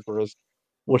to do it at first,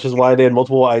 which is why they had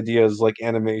multiple ideas like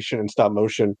animation and stop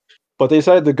motion. But they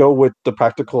decided to go with the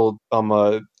practical,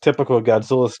 typical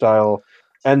Godzilla style,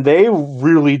 and they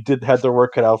really did had their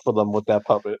work cut out for them with that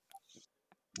puppet,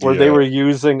 where they were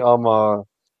using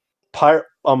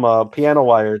piano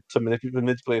wire to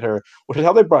manipulate her, which is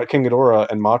how they brought King Ghidorah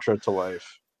and Mothra to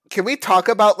life. Can we talk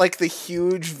about like the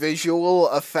huge visual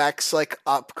effects like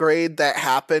upgrade that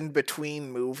happened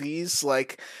between movies?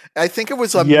 Like, I think it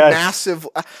was a massive.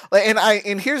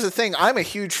 And here's the thing: I'm a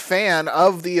huge fan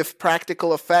of the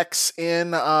practical effects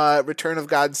in Return of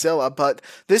Godzilla, but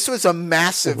this was a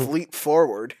massive leap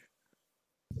forward.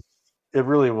 It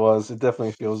really was. It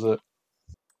definitely feels it,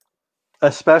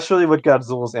 especially with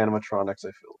Godzilla's animatronics.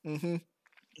 I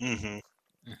feel.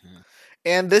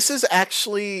 And this is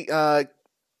actually.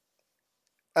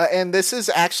 And this is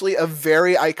actually a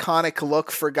very iconic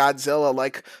look for Godzilla.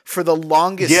 Like, for the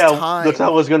longest time... that's what I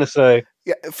was going to say.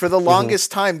 Yeah, for the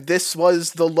longest time, this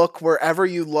was the look wherever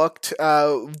you looked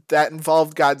that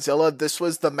involved Godzilla. This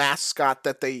was the mascot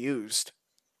that they used.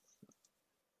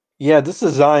 Yeah, this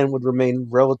design would remain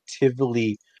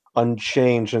relatively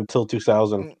unchanged until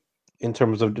 2000 in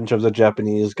terms of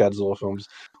Japanese Godzilla films,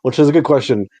 which is a good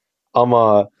question.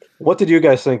 What did you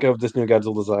guys think of this new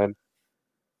Godzilla design?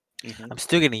 I'm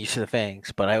still getting used to the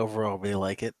fangs, but I overall really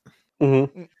like it.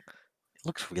 It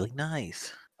looks really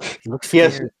nice. He looks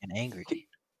scary and angry.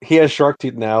 He has shark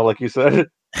teeth now, like you said.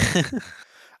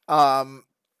 I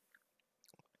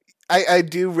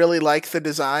do really like the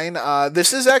design.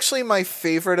 This is actually my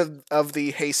favorite of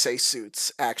the Heisei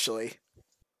suits, actually.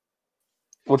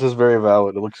 Which is very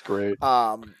valid. It looks great.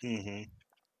 Ton?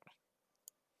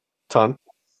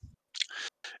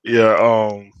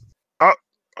 Yeah,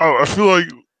 I feel like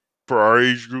for our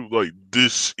age group, like,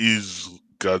 this is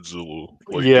Godzilla.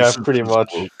 Like, yeah, pretty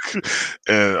much.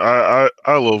 And I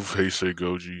love Heisei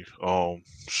Goji.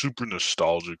 Super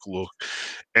nostalgic look.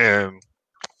 And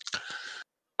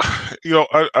you know,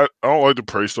 I don't like to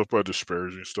praise stuff by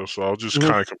disparaging stuff, so I'll just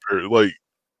kind of compare it. Like,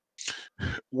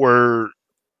 where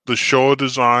the Showa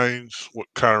designs what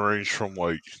kind of range from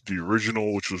like the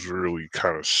original, which was really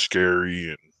kind of scary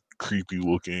and creepy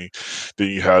looking. Then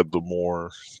you had the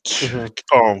more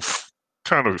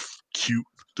kind of cute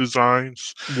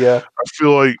designs. Yeah, I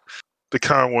feel like they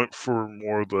kind of went for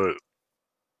more the.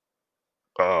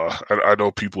 I know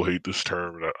people hate this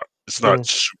term, and it's not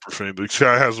super famous. It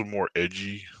kind of has a more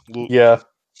edgy look. Yeah.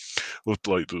 With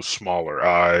like the smaller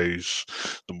eyes,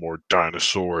 the more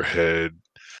dinosaur head,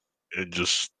 and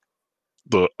just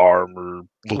the armor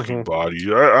looking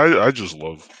body. I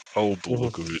love the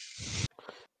look of it.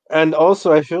 And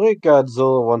also, I feel like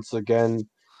Godzilla once again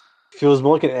feels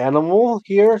more like an animal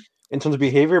here in terms of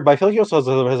behavior, but I feel like he also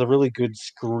has a really good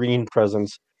screen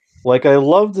presence. Like, I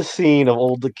love the scene of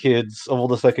all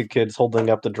the second kids holding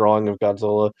up the drawing of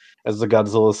Godzilla as the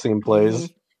Godzilla scene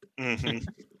plays.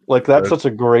 Like, that's such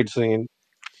a great scene.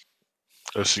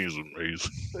 That scene's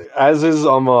amazing. As is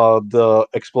the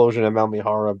explosion at Mount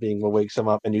Mihara being what wakes him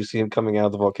up, and you see him coming out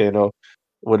of the volcano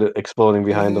with it exploding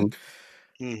behind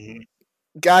him.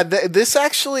 God,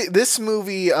 this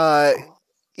movie,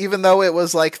 even though it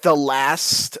was like the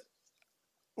last,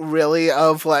 really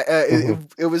of like,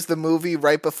 it was the movie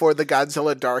right before the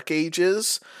Godzilla Dark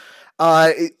Ages.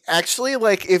 Actually,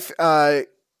 like if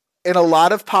in a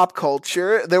lot of pop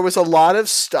culture, there was a lot of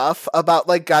stuff about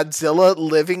like Godzilla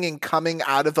living and coming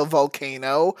out of a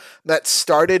volcano that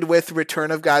started with Return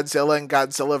of Godzilla and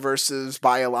Godzilla vs.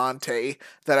 Biollante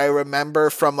that I remember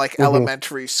from like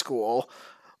elementary school.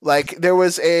 Like there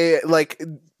was a like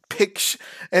picture,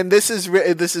 and this is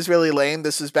really lame.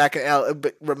 This is back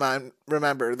in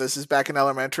remember this is back in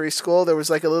elementary school. There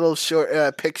was like a little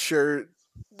short picture,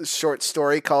 short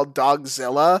story called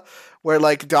Dogzilla, where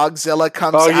like Dogzilla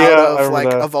comes out of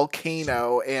like a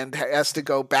volcano and has to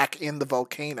go back in the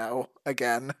volcano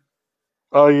again.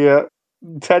 Oh yeah,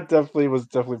 that was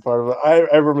definitely part of it.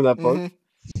 I remember that book.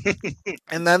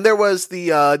 And then there was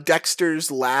the Dexter's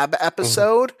Lab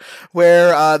episode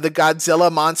where the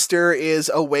Godzilla monster is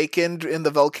awakened in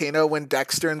the volcano when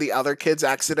Dexter and the other kids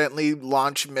accidentally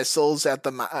launch missiles at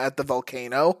the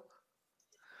volcano.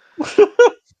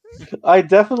 I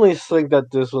definitely think that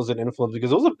this was an influence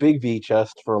because it was a big VHS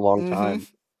for a long time.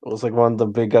 It was like one of the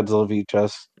big Godzilla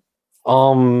VHS.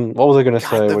 What was I gonna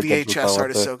say? The VHS art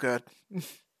is so good.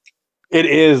 It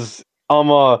is.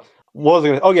 What was I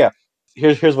gonna? Oh yeah.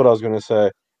 Here's what I was gonna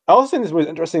say. I also think this movie is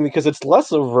interesting because it's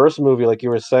less a verse movie, like you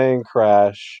were saying,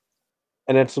 Crash,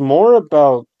 and it's more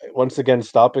about once again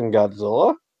stopping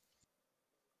Godzilla.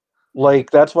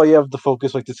 Like that's why you have the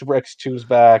focus, like the Super X2's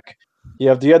back. You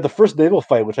had the first naval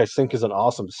fight, which I think is an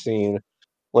awesome scene.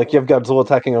 Like you have Godzilla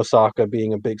attacking Osaka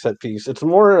being a big set piece. It's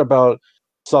more about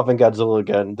stopping Godzilla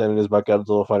again than it is about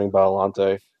Godzilla fighting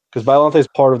Biollante. Because Biollante is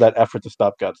part of that effort to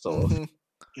stop Godzilla.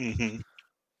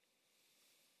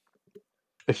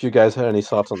 If you guys had any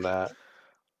thoughts on that.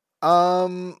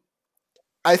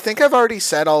 I think I've already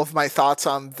said all of my thoughts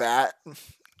on that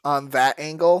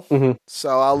angle.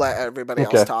 So I'll let everybody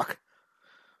else talk.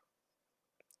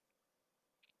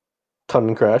 Ton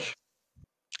and Crash.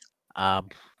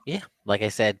 Yeah, like I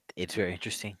said, it's very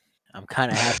interesting. I'm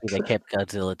kind of happy they kept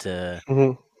Godzilla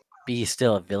to be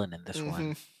still a villain in this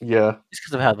one. Yeah, just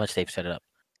because of how much they've set it up.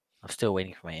 I'm still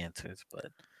waiting for my answers, but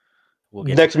we'll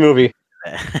get next movie.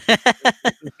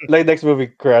 Next movie,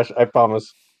 Crash. I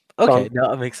promise. Okay, no,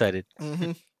 I'm excited.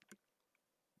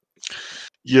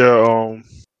 Yeah,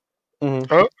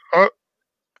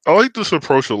 I like this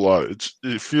approach a lot.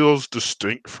 It feels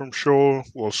distinct from Showa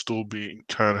while still being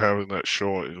kind of having that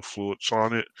Showa influence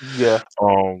on it. Yeah.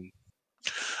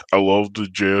 I love the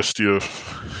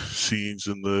JSDF scenes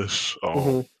in this.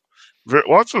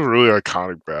 Lots of really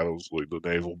iconic battles, like the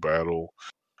naval battle.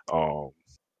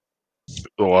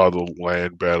 A lot of the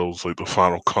land battles, like the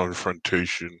final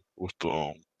confrontation with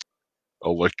the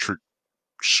electric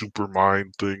super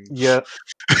mind things. Yeah.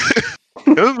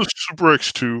 And then the Super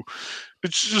X2.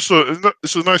 It's just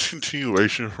it's a nice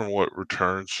continuation from what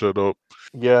Return set up.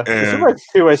 Yeah, the Super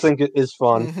X2 I think is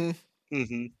fun.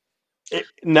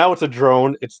 Now it's a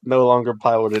drone. It's no longer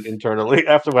piloted internally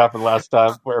after what happened last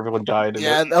time, where everyone died.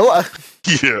 Yeah.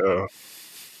 Yeah.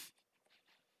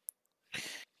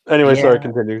 Anyway, sorry.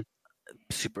 Continue.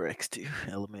 Super X2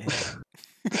 element.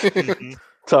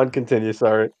 Ton, continue.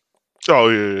 Sorry. Oh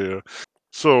yeah.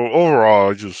 So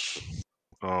overall, I just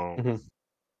what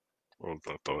was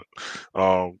I thought?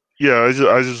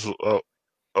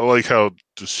 I like how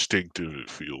distinctive it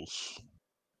feels.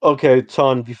 Okay,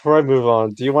 Ton, before I move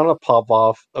on, do you want to pop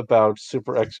off about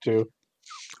Super X2?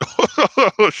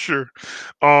 Sure.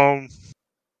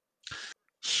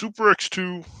 Super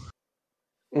X2,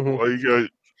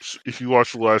 if you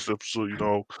watch the last episode, you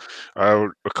know I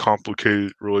have a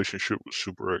complicated relationship with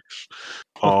Super X.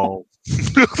 No,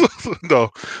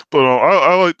 but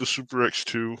I like the Super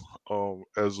X2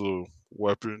 as a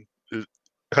weapon. It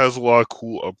has a lot of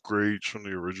cool upgrades from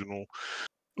the original.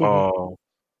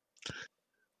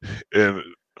 And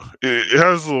it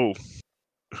has a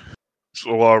It's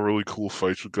a lot of really cool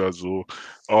fights with Godzilla.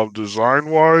 Design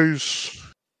wise,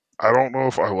 I don't know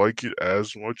if I like it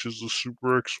as much as the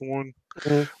Super X one,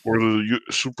 where the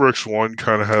Super X one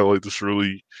kind of had like this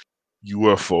really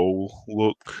UFO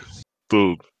look.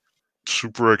 The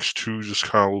Super X2 just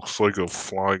kind of looks like a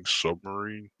flying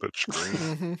submarine that's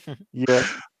green. Yeah.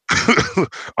 I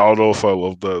don't know if I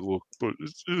love that look, but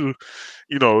it's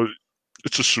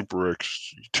it's a Super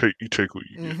X. You take what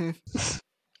you get.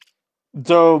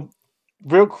 So,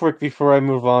 real quick before I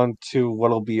move on to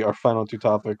what'll be our final two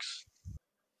topics,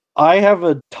 I have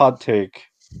a hot take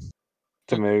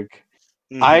to make.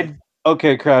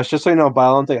 Okay, Crash. Just so you know,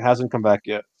 Biollante hasn't come back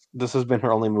yet. This has been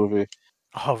her only movie.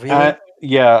 Oh, really?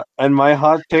 Yeah, and my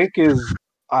hot take is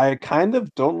I kind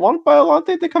of don't want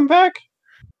Biollante to come back.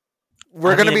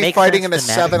 We're going to be fighting in a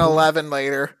 7-Eleven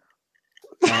later.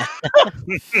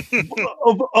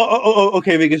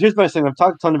 Okay, because here's my thing. I've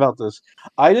talked a ton about this.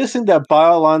 I just think that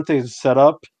Biolante's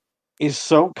setup is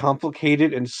so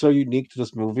complicated and so unique to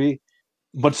this movie,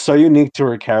 but so unique to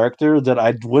her character that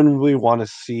I wouldn't really want to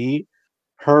see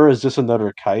her as just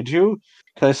another kaiju.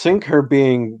 Because I think her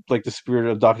being like the spirit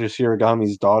of Dr.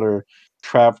 Shiragami's daughter,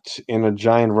 trapped in a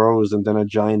giant rose and then a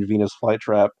giant Venus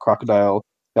flytrap crocodile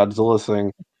Godzilla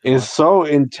thing, is so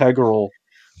integral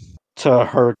to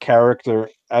her character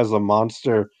as a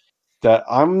monster that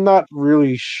I'm not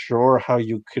really sure how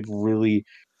you could really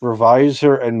revise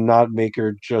her and not make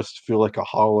her just feel like a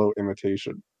hollow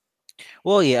imitation.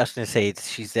 Well, yeah, I was gonna say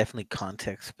she's definitely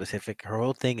context specific. Her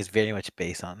whole thing is very much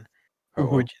based on her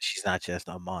origin. She's not just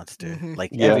a monster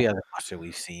like every other monster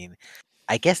we've seen.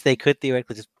 I guess they could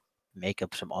theoretically just make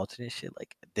up some alternate shit.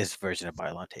 Like this version of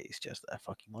Biollante is just a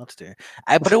fucking monster.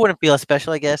 But it wouldn't feel as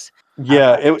special, I guess.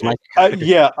 Yeah,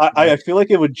 I feel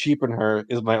like it would cheapen her.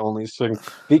 Is my only thing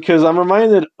because I'm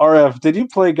reminded. RF, did you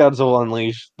play Godzilla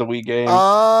Unleashed, the Wii game?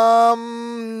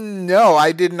 No,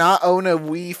 I did not own a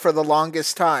Wii for the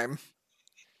longest time.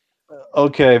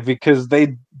 Okay, because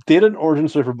they did an origin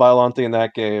story for Biollante in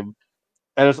that game,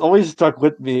 and it's always stuck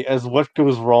with me as what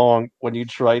goes wrong when you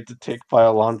try to take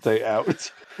Biollante out of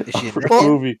the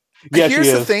movie. Yeah,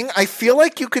 here's the thing. I feel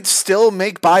like you could still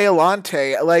make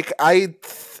Biollante. Like I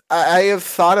have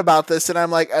thought about this, and I'm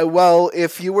like, well,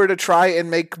 if you were to try and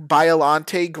make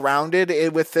Biollante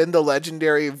grounded within the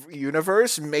Legendary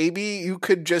universe, maybe you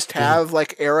could just have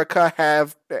like Erica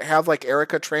have like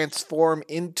Erica transform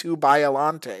into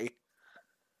Biollante.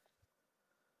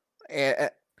 And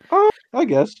I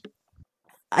guess.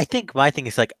 I think my thing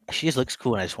is like she just looks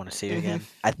cool, and I just want to see her again.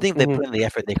 I think they put in the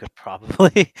effort. They could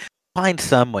probably find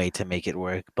some way to make it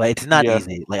work, but it's not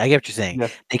easy. Like I get what you're saying.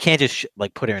 They can't just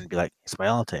like put her and be like, "It's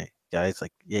Biollante, guys."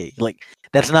 Like, yay! Like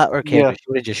that's not her character. She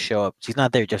wouldn't just show up. She's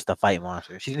not there just to fight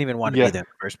monsters. She didn't even want to be there in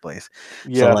the first place.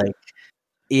 So like,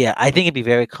 I think it'd be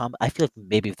very common. I feel like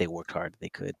maybe if they worked hard, they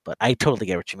could. But I totally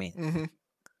get what you mean.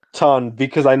 Ton,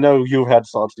 because I know you had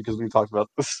thoughts because we talked about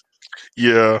this.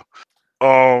 Yeah.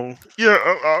 I'm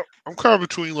kind of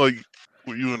between like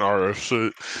what you and RF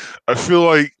said. I feel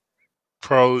like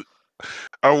probably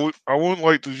I wouldn't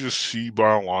like to just see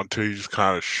Biollante just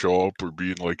kind of show up or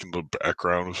be like in the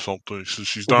background of something, since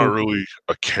she's not really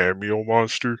a cameo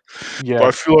monster. Yeah. But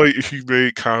I feel like if you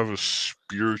made kind of a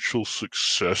spiritual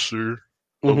successor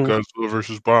of Godzilla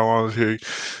versus Biollante,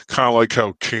 kind of like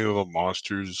how King of the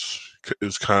Monsters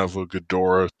is kind of a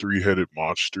Ghidorah 3-headed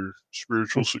monster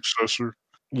spiritual successor.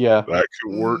 Yeah, that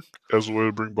could work as a way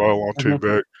to bring Biollante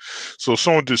back. So if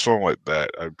someone did something like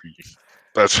that,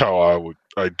 that's how I would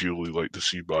ideally like to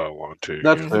see Biollante.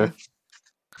 That's fair.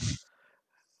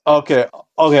 Okay.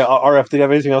 RF, do you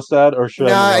have anything else to add, or should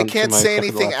I can't say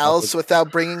anything else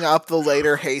without bringing up the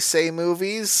later Heisei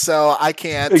movies, so I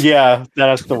can't. Yeah, that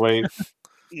has to wait.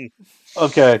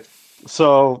 Okay,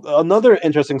 so another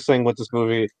interesting thing with this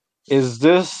movie is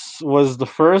this was the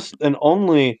first and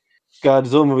only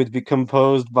Godzilla movie to be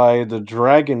composed by the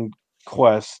Dragon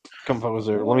Quest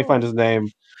composer. Let me find his name.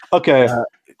 Okay,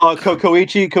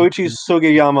 Koichi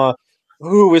Sugiyama,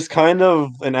 who is kind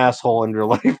of an asshole in real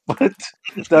life, but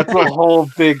that's a whole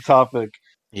big topic.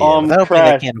 That'll be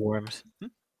like can of worms.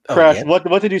 Crash,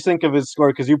 what did you think of his score?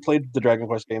 Because you played the Dragon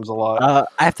Quest games a lot.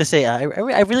 I have to say, I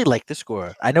really like the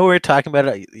score. I know we were talking about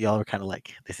it. Y'all were kind of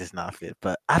like, "This is not fit,"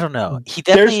 but I don't know.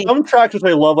 There's some tracks which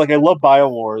I love. Like I love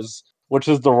BioWars, which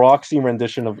is the Roxy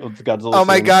rendition of the Godzilla. Oh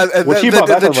my god!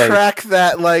 The track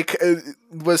that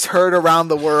was heard around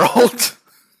the world.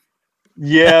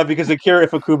 Yeah, because Akira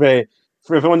Ifukube,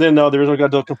 for everyone didn't know, the original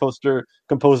Godzilla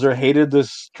composer hated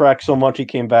this track so much he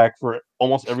came back for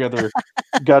almost every other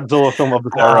Godzilla film of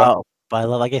this era. But I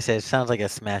love, like I said, it sounds like a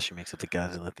smash mix of the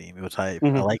Godzilla theme. It was hype. I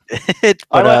liked it.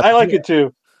 But, I like it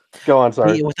too. Go on,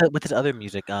 sorry. With his other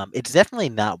music, it's definitely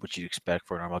not what you expect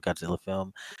for a normal Godzilla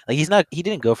film. Like he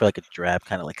didn't go for like a drab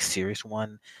kind of like serious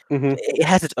one. Mm-hmm. It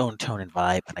has its own tone and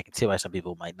vibe, and I can see why some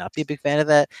people might not be a big fan of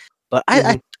that. But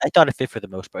Mm-hmm. I thought it fit for the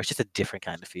most part. It's just a different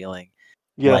kind of feeling.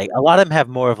 Yeah. Like a lot of them have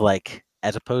more of like,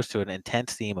 as opposed to an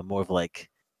intense theme, a more of like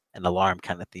an alarm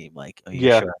kind of theme. Like, oh,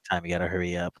 you're short on time, you gotta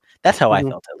hurry up. That's how I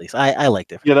felt, at least. I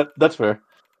liked it. Yeah, that's fair.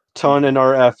 Ton and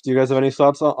RF. Do you guys have any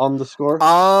thoughts on the score?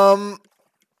 All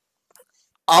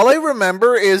I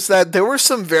remember is that there were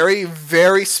some very,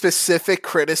 very specific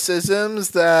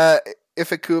criticisms that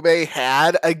Ifukube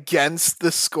had against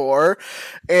the score.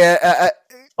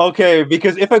 Okay,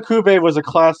 because Ifukube was a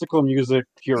classical music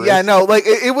purist. Yeah, no, like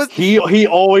it was. He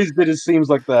always did his themes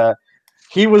like that.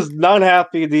 He was not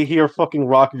happy to hear fucking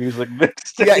rock music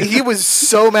mixed. Yeah, he was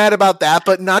so mad about that,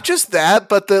 but not just that,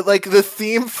 but the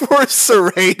theme for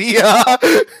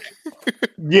Saradia.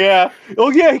 Yeah.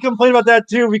 Oh yeah, he complained about that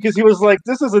too because he was like,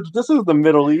 "This is the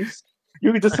Middle East.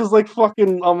 This is like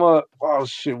fucking oh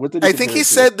shit." What did I think he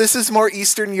said this is more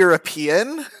Eastern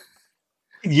European.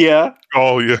 Yeah.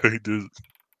 Oh yeah, he did.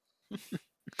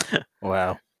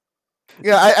 Wow.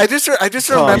 Yeah, I just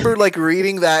remember like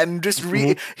reading that and just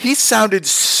he sounded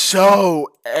so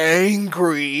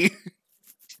angry.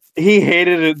 He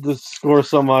hated the score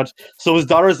so much. So his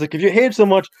daughter's like, if you hate it so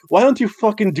much, why don't you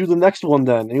fucking do the next one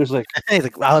then? And he was like,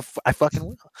 well, I fucking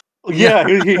will. Yeah,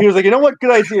 he was like, you know what,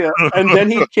 good idea. And then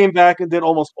he came back and did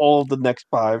almost all of the next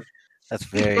 5. That's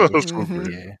very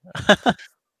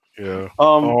Yeah.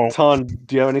 Ton,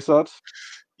 do you have any thoughts?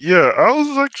 Yeah, I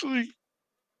was actually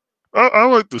I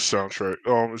like the soundtrack.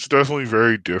 It's definitely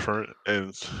very different,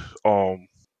 and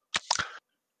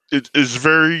it's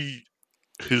very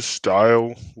his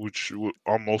style, which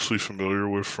I'm mostly familiar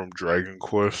with from Dragon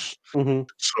Quest. Mm-hmm.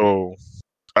 So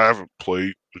I haven't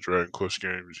played the Dragon Quest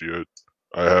games yet.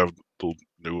 I have the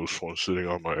newest one sitting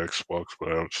on my Xbox, but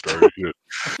I haven't started yet.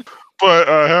 But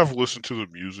I have listened to the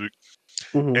music,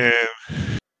 and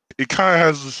it kind of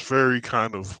has this very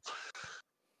kind of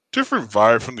different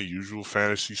vibe from the usual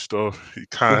fantasy stuff. It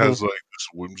kind of has like this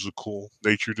whimsical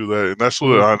nature to that, and that's what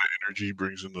the energy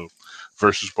brings into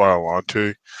versus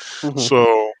Biollante.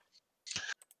 So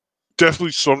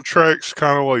definitely some tracks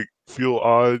kind of like feel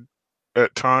odd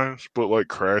at times, but like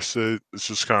Crash said, it's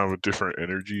just kind of a different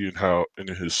energy in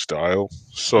his style.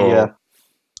 So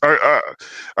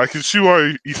I can see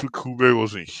why Ifukube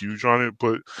wasn't huge on it,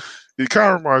 but it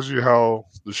kind of reminds me of how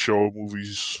the Showa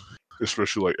movies,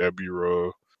 especially like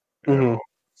Ebirah.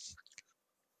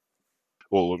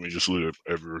 Well, let me just leave it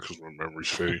Ebirah because my memory's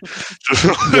fading. just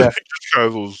kind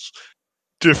of those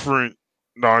different,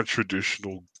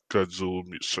 non-traditional Godzilla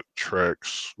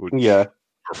tracks, which are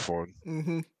fun.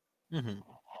 And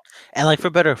like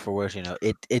for better or for worse, it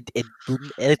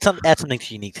adds something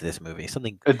unique to this movie.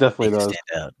 Something it definitely does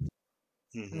stand out.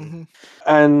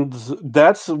 And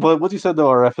that's what you said though.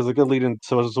 RF is a good lead-in,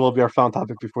 so this will be our final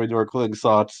topic before we do our closing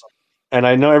thoughts. And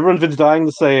I know everyone's been dying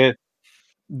to say it.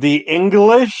 The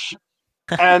English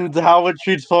and how it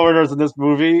treats foreigners in this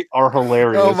movie are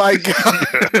hilarious. Oh my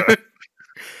god.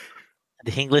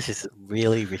 The English is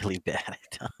really, really bad.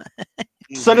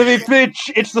 Son of a bitch!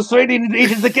 It's the Swedish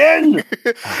agents again!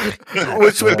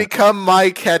 Which would become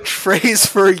my catchphrase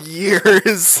for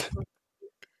years.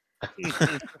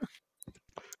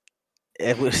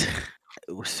 It was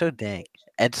so dang.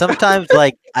 And sometimes,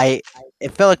 like,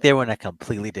 it felt like they were in a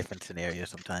completely different scenario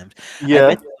sometimes.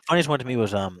 Yeah. The funniest one to me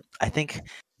was, I think,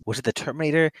 was it the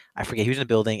Terminator? I forget. He was in the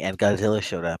building and Godzilla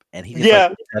showed up. And he just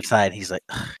like, outside and he's like,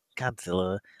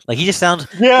 Godzilla. Like, he just sounds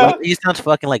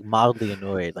fucking, like, mildly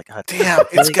annoyed. Like, oh, damn,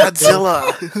 it's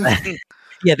Godzilla.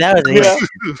 Yeah, that was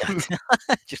it.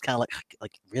 Just kind of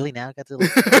like, really now,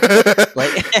 Godzilla?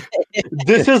 Like,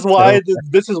 this is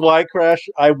why Crash,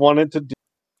 I wanted to do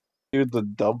the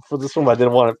dub for this one. I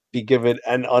didn't want to be given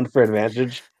an unfair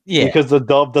advantage. Yeah. Because the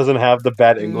dub doesn't have the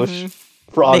bad English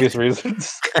for obvious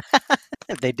reasons.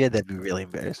 If they did, that'd be really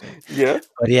embarrassing. Yeah.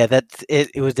 But yeah, that's it.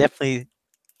 It was definitely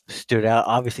stood out.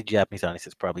 Obviously, Japanese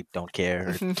audiences probably don't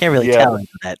care. Or can't really tell them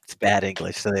that it's bad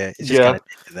English, so it's just kind of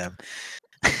to them.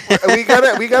 we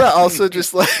gotta also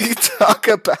just like talk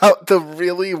about the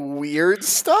really weird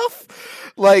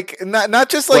stuff, like not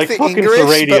just like the English,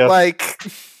 Saradia. But like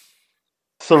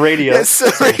Saradia.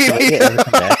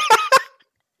 Saradia.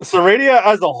 Saradia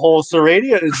as a whole,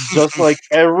 Saradia is just like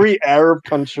every Arab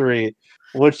country,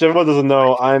 which everyone doesn't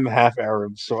know. I'm half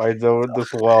Arab, so I know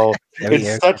this well.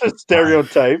 It's such a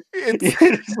stereotype.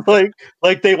 It's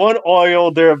like they want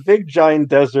oil. They're a big giant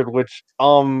desert, which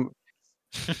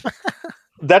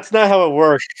That's not how it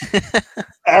works.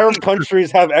 Arab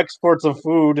countries have exports of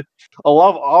food. A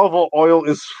lot of olive oil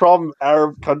is from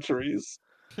Arab countries.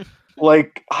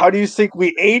 Like, how do you think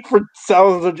we ate for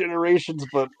thousands of generations?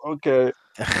 But okay,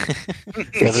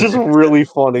 it's just really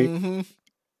funny. Mm-hmm.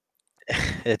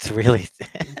 It's really,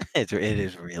 it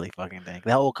is really fucking dang.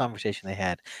 That whole conversation they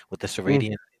had with the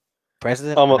Saradian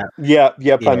president.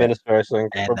 Prime minister, I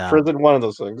think, and, or president, one of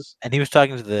those things. And he was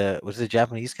talking to the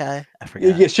Japanese guy? I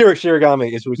forgot. Yeah,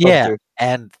 Shiragami is who he talked to.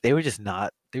 And they were just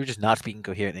not speaking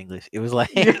coherent English. It was like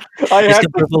I had to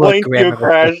explain to you,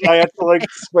 Crash. I had to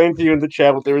explain to you in the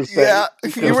chat what they were saying. Yeah,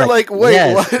 you were like, wait,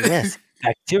 yes, what? Yes,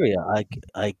 bacteria.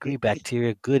 I agree.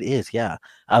 Bacteria, good is. Yeah,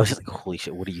 I was just like, holy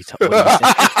shit, what are you talking?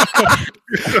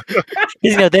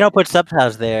 Because they don't put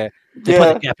subtitles there. They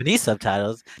put the Japanese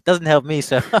subtitles. Doesn't help me.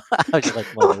 So I was just like,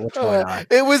 what's going on?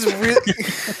 It was really.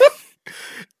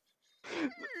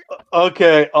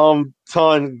 Okay,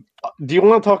 Ton, do you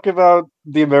want to talk about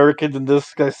the Americans in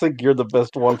this? I think you're the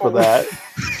best one for that.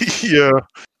 Yeah,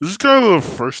 this is kind of the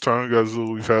first time, guys, that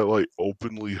we've had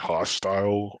openly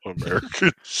hostile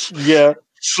Americans. Yeah.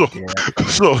 So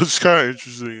it's kind of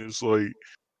interesting. It's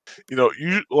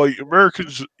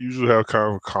Americans usually have kind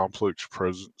of a complex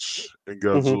presence in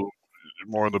Godzilla,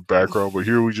 more in the background, but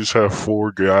here we just have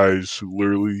four guys who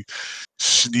literally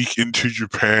sneak into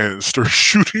Japan and start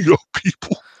shooting up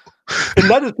people. And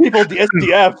not just people, the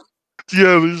SDF.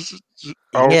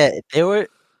 They were.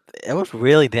 It was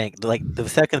really dang. Like the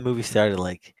second the movie started,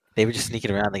 they were just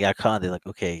sneaking around. They got caught. And they're like,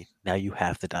 "Okay, now you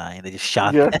have to die," and they just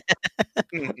shot them.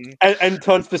 and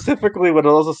Ton, specifically, what I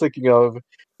was also thinking of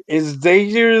is they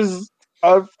use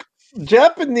a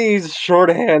Japanese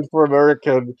shorthand for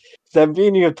American that me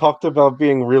and you have talked about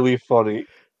being really funny.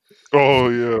 Oh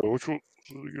yeah, which one?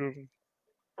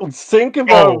 Think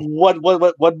about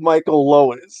what Michael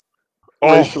Lowe is.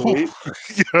 Oh,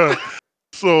 yeah.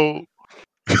 So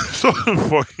something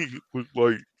funny with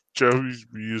Japanese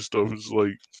media stuff is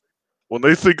when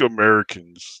they think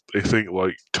Americans, they think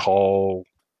tall,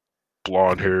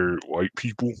 blonde-haired white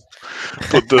people.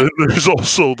 But then there's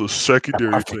also the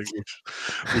secondary thing,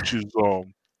 which is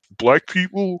black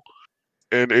people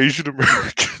and Asian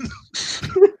Americans,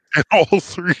 and all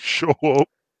three show up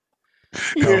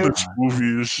in this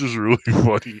movie. It's just really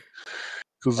funny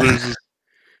because there's this.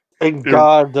 Thank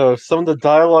God, though, some of the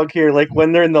dialogue here,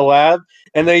 when they're in the lab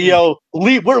and they yell,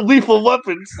 "We're lethal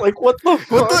weapons!" What the fuck?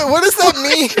 What does that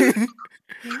mean?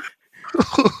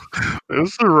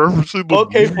 It's a reference to the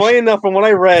okay, funny enough, from what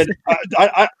I read,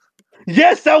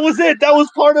 yes, that was it. That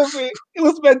was part of it. It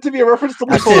was meant to be a reference to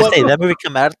lethal weapons. That movie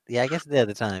came out. Yeah, I guess at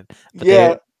the time. But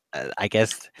yeah, I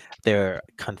guess they're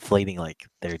conflating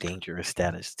their dangerous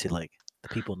status to the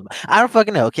people in the. I don't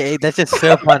fucking know. Okay, that's just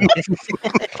so funny.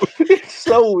 It's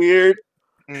so weird.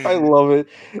 I love it.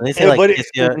 They say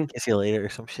kiss you later or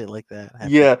some shit like that.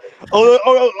 Yeah.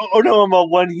 Oh no.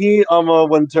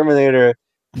 When Terminator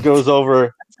goes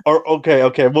over,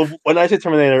 okay. Well, when I say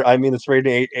Terminator, I mean the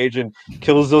Saradian agent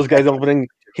kills those guys opening.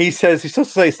 He's supposed to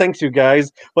say thanks you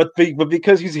guys, but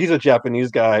because he's a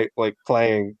Japanese guy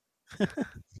playing, the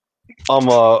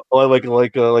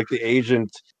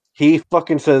agent, he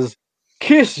fucking says,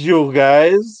 "Kiss you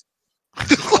guys."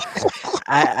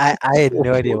 I had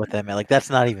no idea what that meant. That's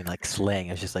not even slang.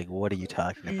 I was just what are you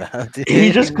talking about? He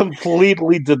just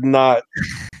completely did not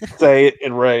say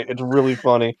it right. It's really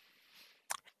funny.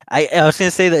 I was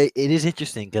gonna say that it is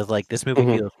interesting because this movie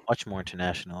feels much more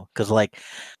international. Because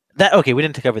that. Okay, we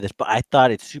didn't cover this, but I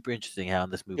thought it's super interesting how in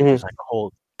this movie there's a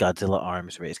whole Godzilla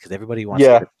arms race because everybody wants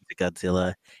to be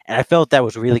Godzilla, and I felt that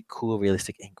was really cool,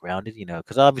 realistic, and grounded.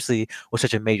 Because obviously with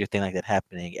such a major thing like that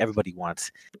happening, everybody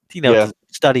wants to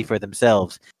study for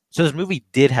themselves. So this movie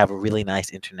did have a really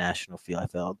nice international feel. I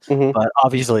felt, but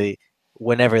obviously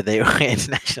whenever they were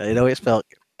international, it always felt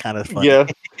kind of funny. Yeah,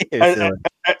 and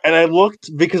I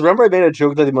looked because remember I made a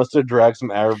joke that they must have dragged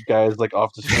some Arab guys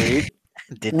off the street.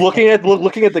 Looking at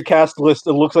the cast list,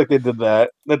 it looks like they did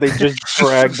that. That they just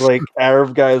dragged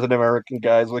Arab guys and American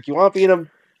guys. You want to be in a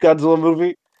Godzilla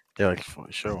movie? They're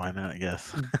sure, why not? I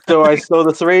guess. So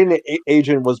the Saradian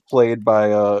agent was played by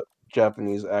a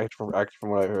Japanese actor from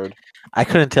what I heard. I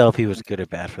couldn't tell if he was good or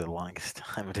bad for the longest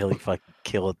time until he fucking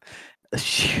killed a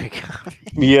Shiragami.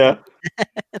 Yeah.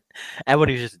 And when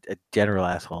he was just a general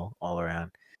asshole all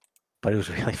around, but it was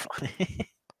really funny.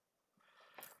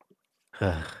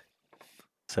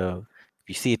 So, if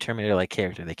you see a Terminator-like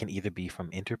character, they can either be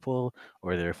from Interpol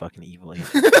or they're fucking evil.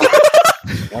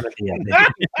 One of the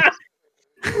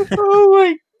other. Oh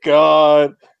my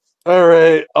god! All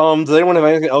right. Does anyone have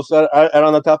anything else to add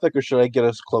on the topic, or should I get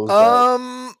us closed?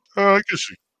 I guess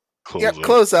you close up.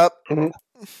 Close up.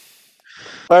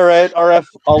 All right, RF,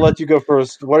 I'll let you go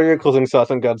first. What are your closing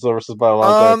thoughts on Godzilla vs.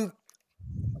 Biollante?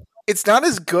 It's not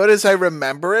as good as I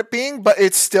remember it being, but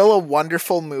it's still a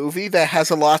wonderful movie that has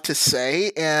a lot to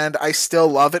say, and I still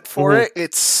love it for it.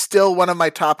 It's still one of my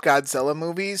top Godzilla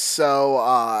movies,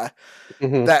 so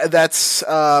that's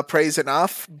praise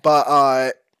enough.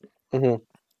 But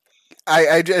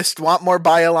I just want more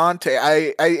Biollante.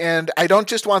 I don't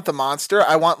just want the monster.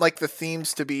 I want like the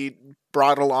themes to be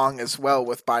brought along as well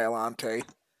with Biollante.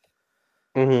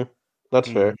 That's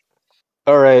fair.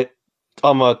 All right,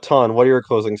 Ton, what are your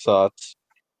closing thoughts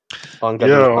on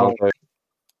Godzilla vs. Biollante?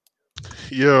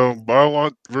 Yeah,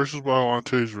 Biollante versus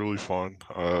Biollante is really fun.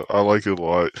 I like it a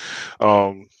lot.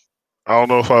 I don't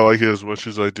know if I like it as much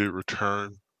as I did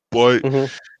Return, but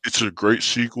it's a great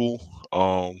sequel.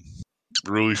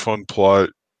 Really fun plot.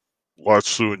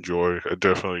 Lots to enjoy. I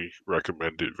definitely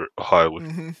recommend it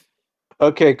highly.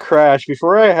 Okay, Crash.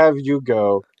 Before I have you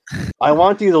go, I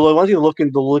want you to look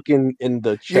in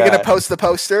the chat. You're gonna post the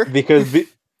poster because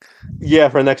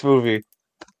for next movie.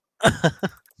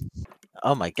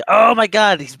 Oh my god! Oh my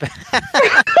god! He's back.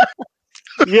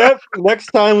 Yep. Next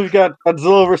time we've got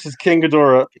Godzilla versus King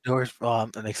Ghidorah.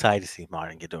 I'm excited to see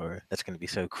Martin Ghidorah. That's gonna be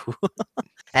so cool.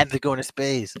 And they're going to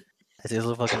space. That's his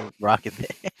little fucking rocket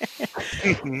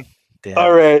there.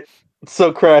 All right.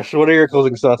 So, Crash, what are your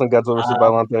closing thoughts on Godzilla vs.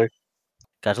 Biollante?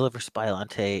 Godzilla vs.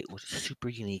 Biollante was a super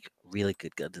unique, really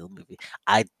good Godzilla movie.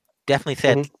 I definitely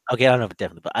said, okay, I don't know if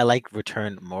definitely, but I like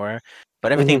Return more.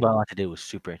 But everything Biollante did was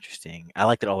super interesting. I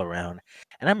liked it all around.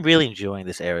 And I'm really enjoying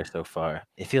this era so far.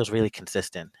 It feels really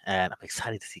consistent. And I'm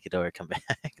excited to see Ghidorah come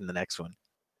back in the next one.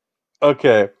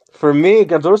 Okay. For me,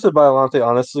 Godzilla vs. Biollante,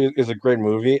 honestly, is a great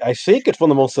movie. I think it's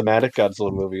one of the most thematic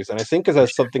Godzilla movies. And I think it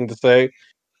has something to say.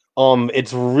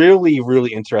 It's really,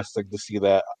 really interesting to see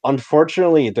that.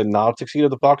 Unfortunately, it did not succeed at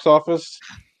the box office.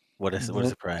 What a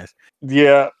surprise!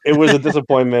 Yeah, it was a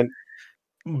disappointment.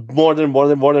 more than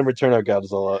Return of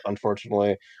Godzilla,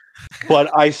 unfortunately.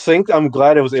 But I think I'm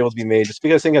glad it was able to be made, just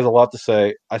because I think it has a lot to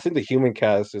say. I think the human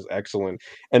cast is excellent,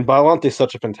 and Biollante is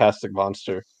such a fantastic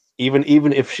monster. Even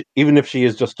if she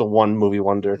is just a one movie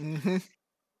wonder.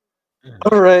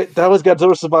 All right, that was Godzilla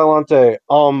vs. Biollante.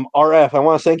 RF, I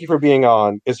want to thank you for being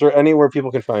on. Is there anywhere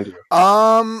people can find you?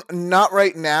 Not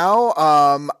right now.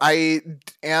 I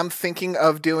am thinking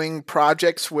of doing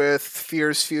projects with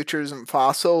Fears, Futures, and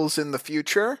Fossils in the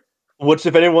future. Which,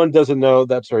 if anyone doesn't know,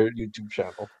 that's our YouTube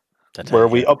channel where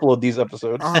we upload these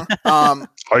episodes.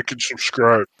 Like and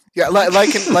subscribe. Yeah,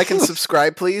 like and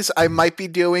subscribe, please. I might be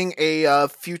doing a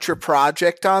future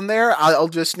project on there. I'll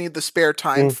just need the spare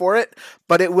time for it,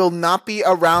 but it will not be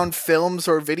around films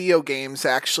or video games.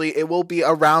 Actually, it will be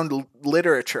around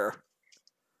literature.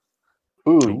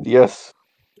 Ooh, yes.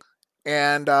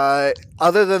 And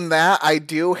other than that, I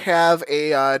do have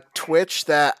a Twitch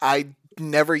that I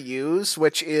never use,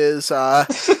 which is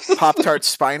Pop-Tart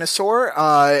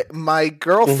Spinosaur. My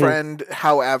girlfriend,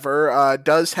 however,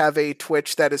 does have a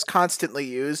Twitch that is constantly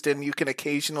used, and you can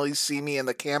occasionally see me in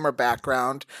the camera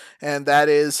background, and that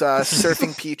is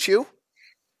Surfing Pichu.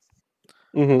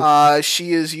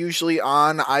 She is usually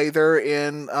on either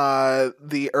in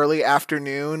the early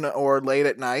afternoon or late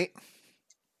at night.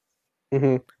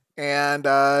 And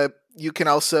you can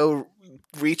also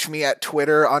reach me at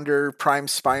Twitter under Prime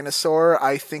Spinosaur.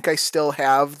 I think I still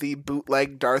have the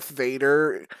bootleg Darth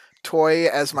Vader toy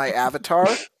as my avatar.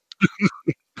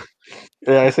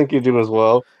 Yeah, I think you do as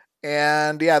well.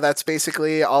 And yeah, that's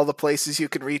basically all the places you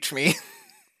can reach me.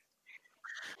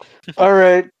 All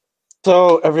right.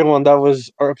 So, everyone, that was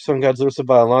our episode on Godzilla vs.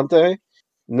 Biollante.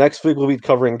 Next week, we'll be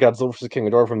covering Godzilla vs. King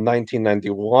Ghidorah from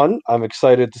 1991. I'm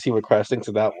excited to see what Crash thinks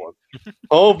of that one.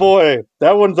 Oh boy,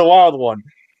 that one's a wild one.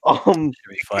 Should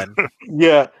be fun.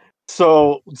 Yeah.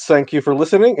 So, thank you for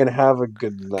listening, and have a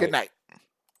good night. Good night.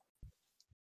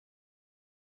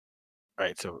 All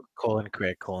right, so :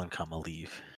 Craig : comma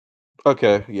leave.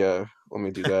 Okay, yeah. Let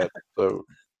me do that. So,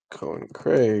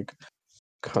 Craig,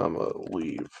 comma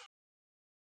leave.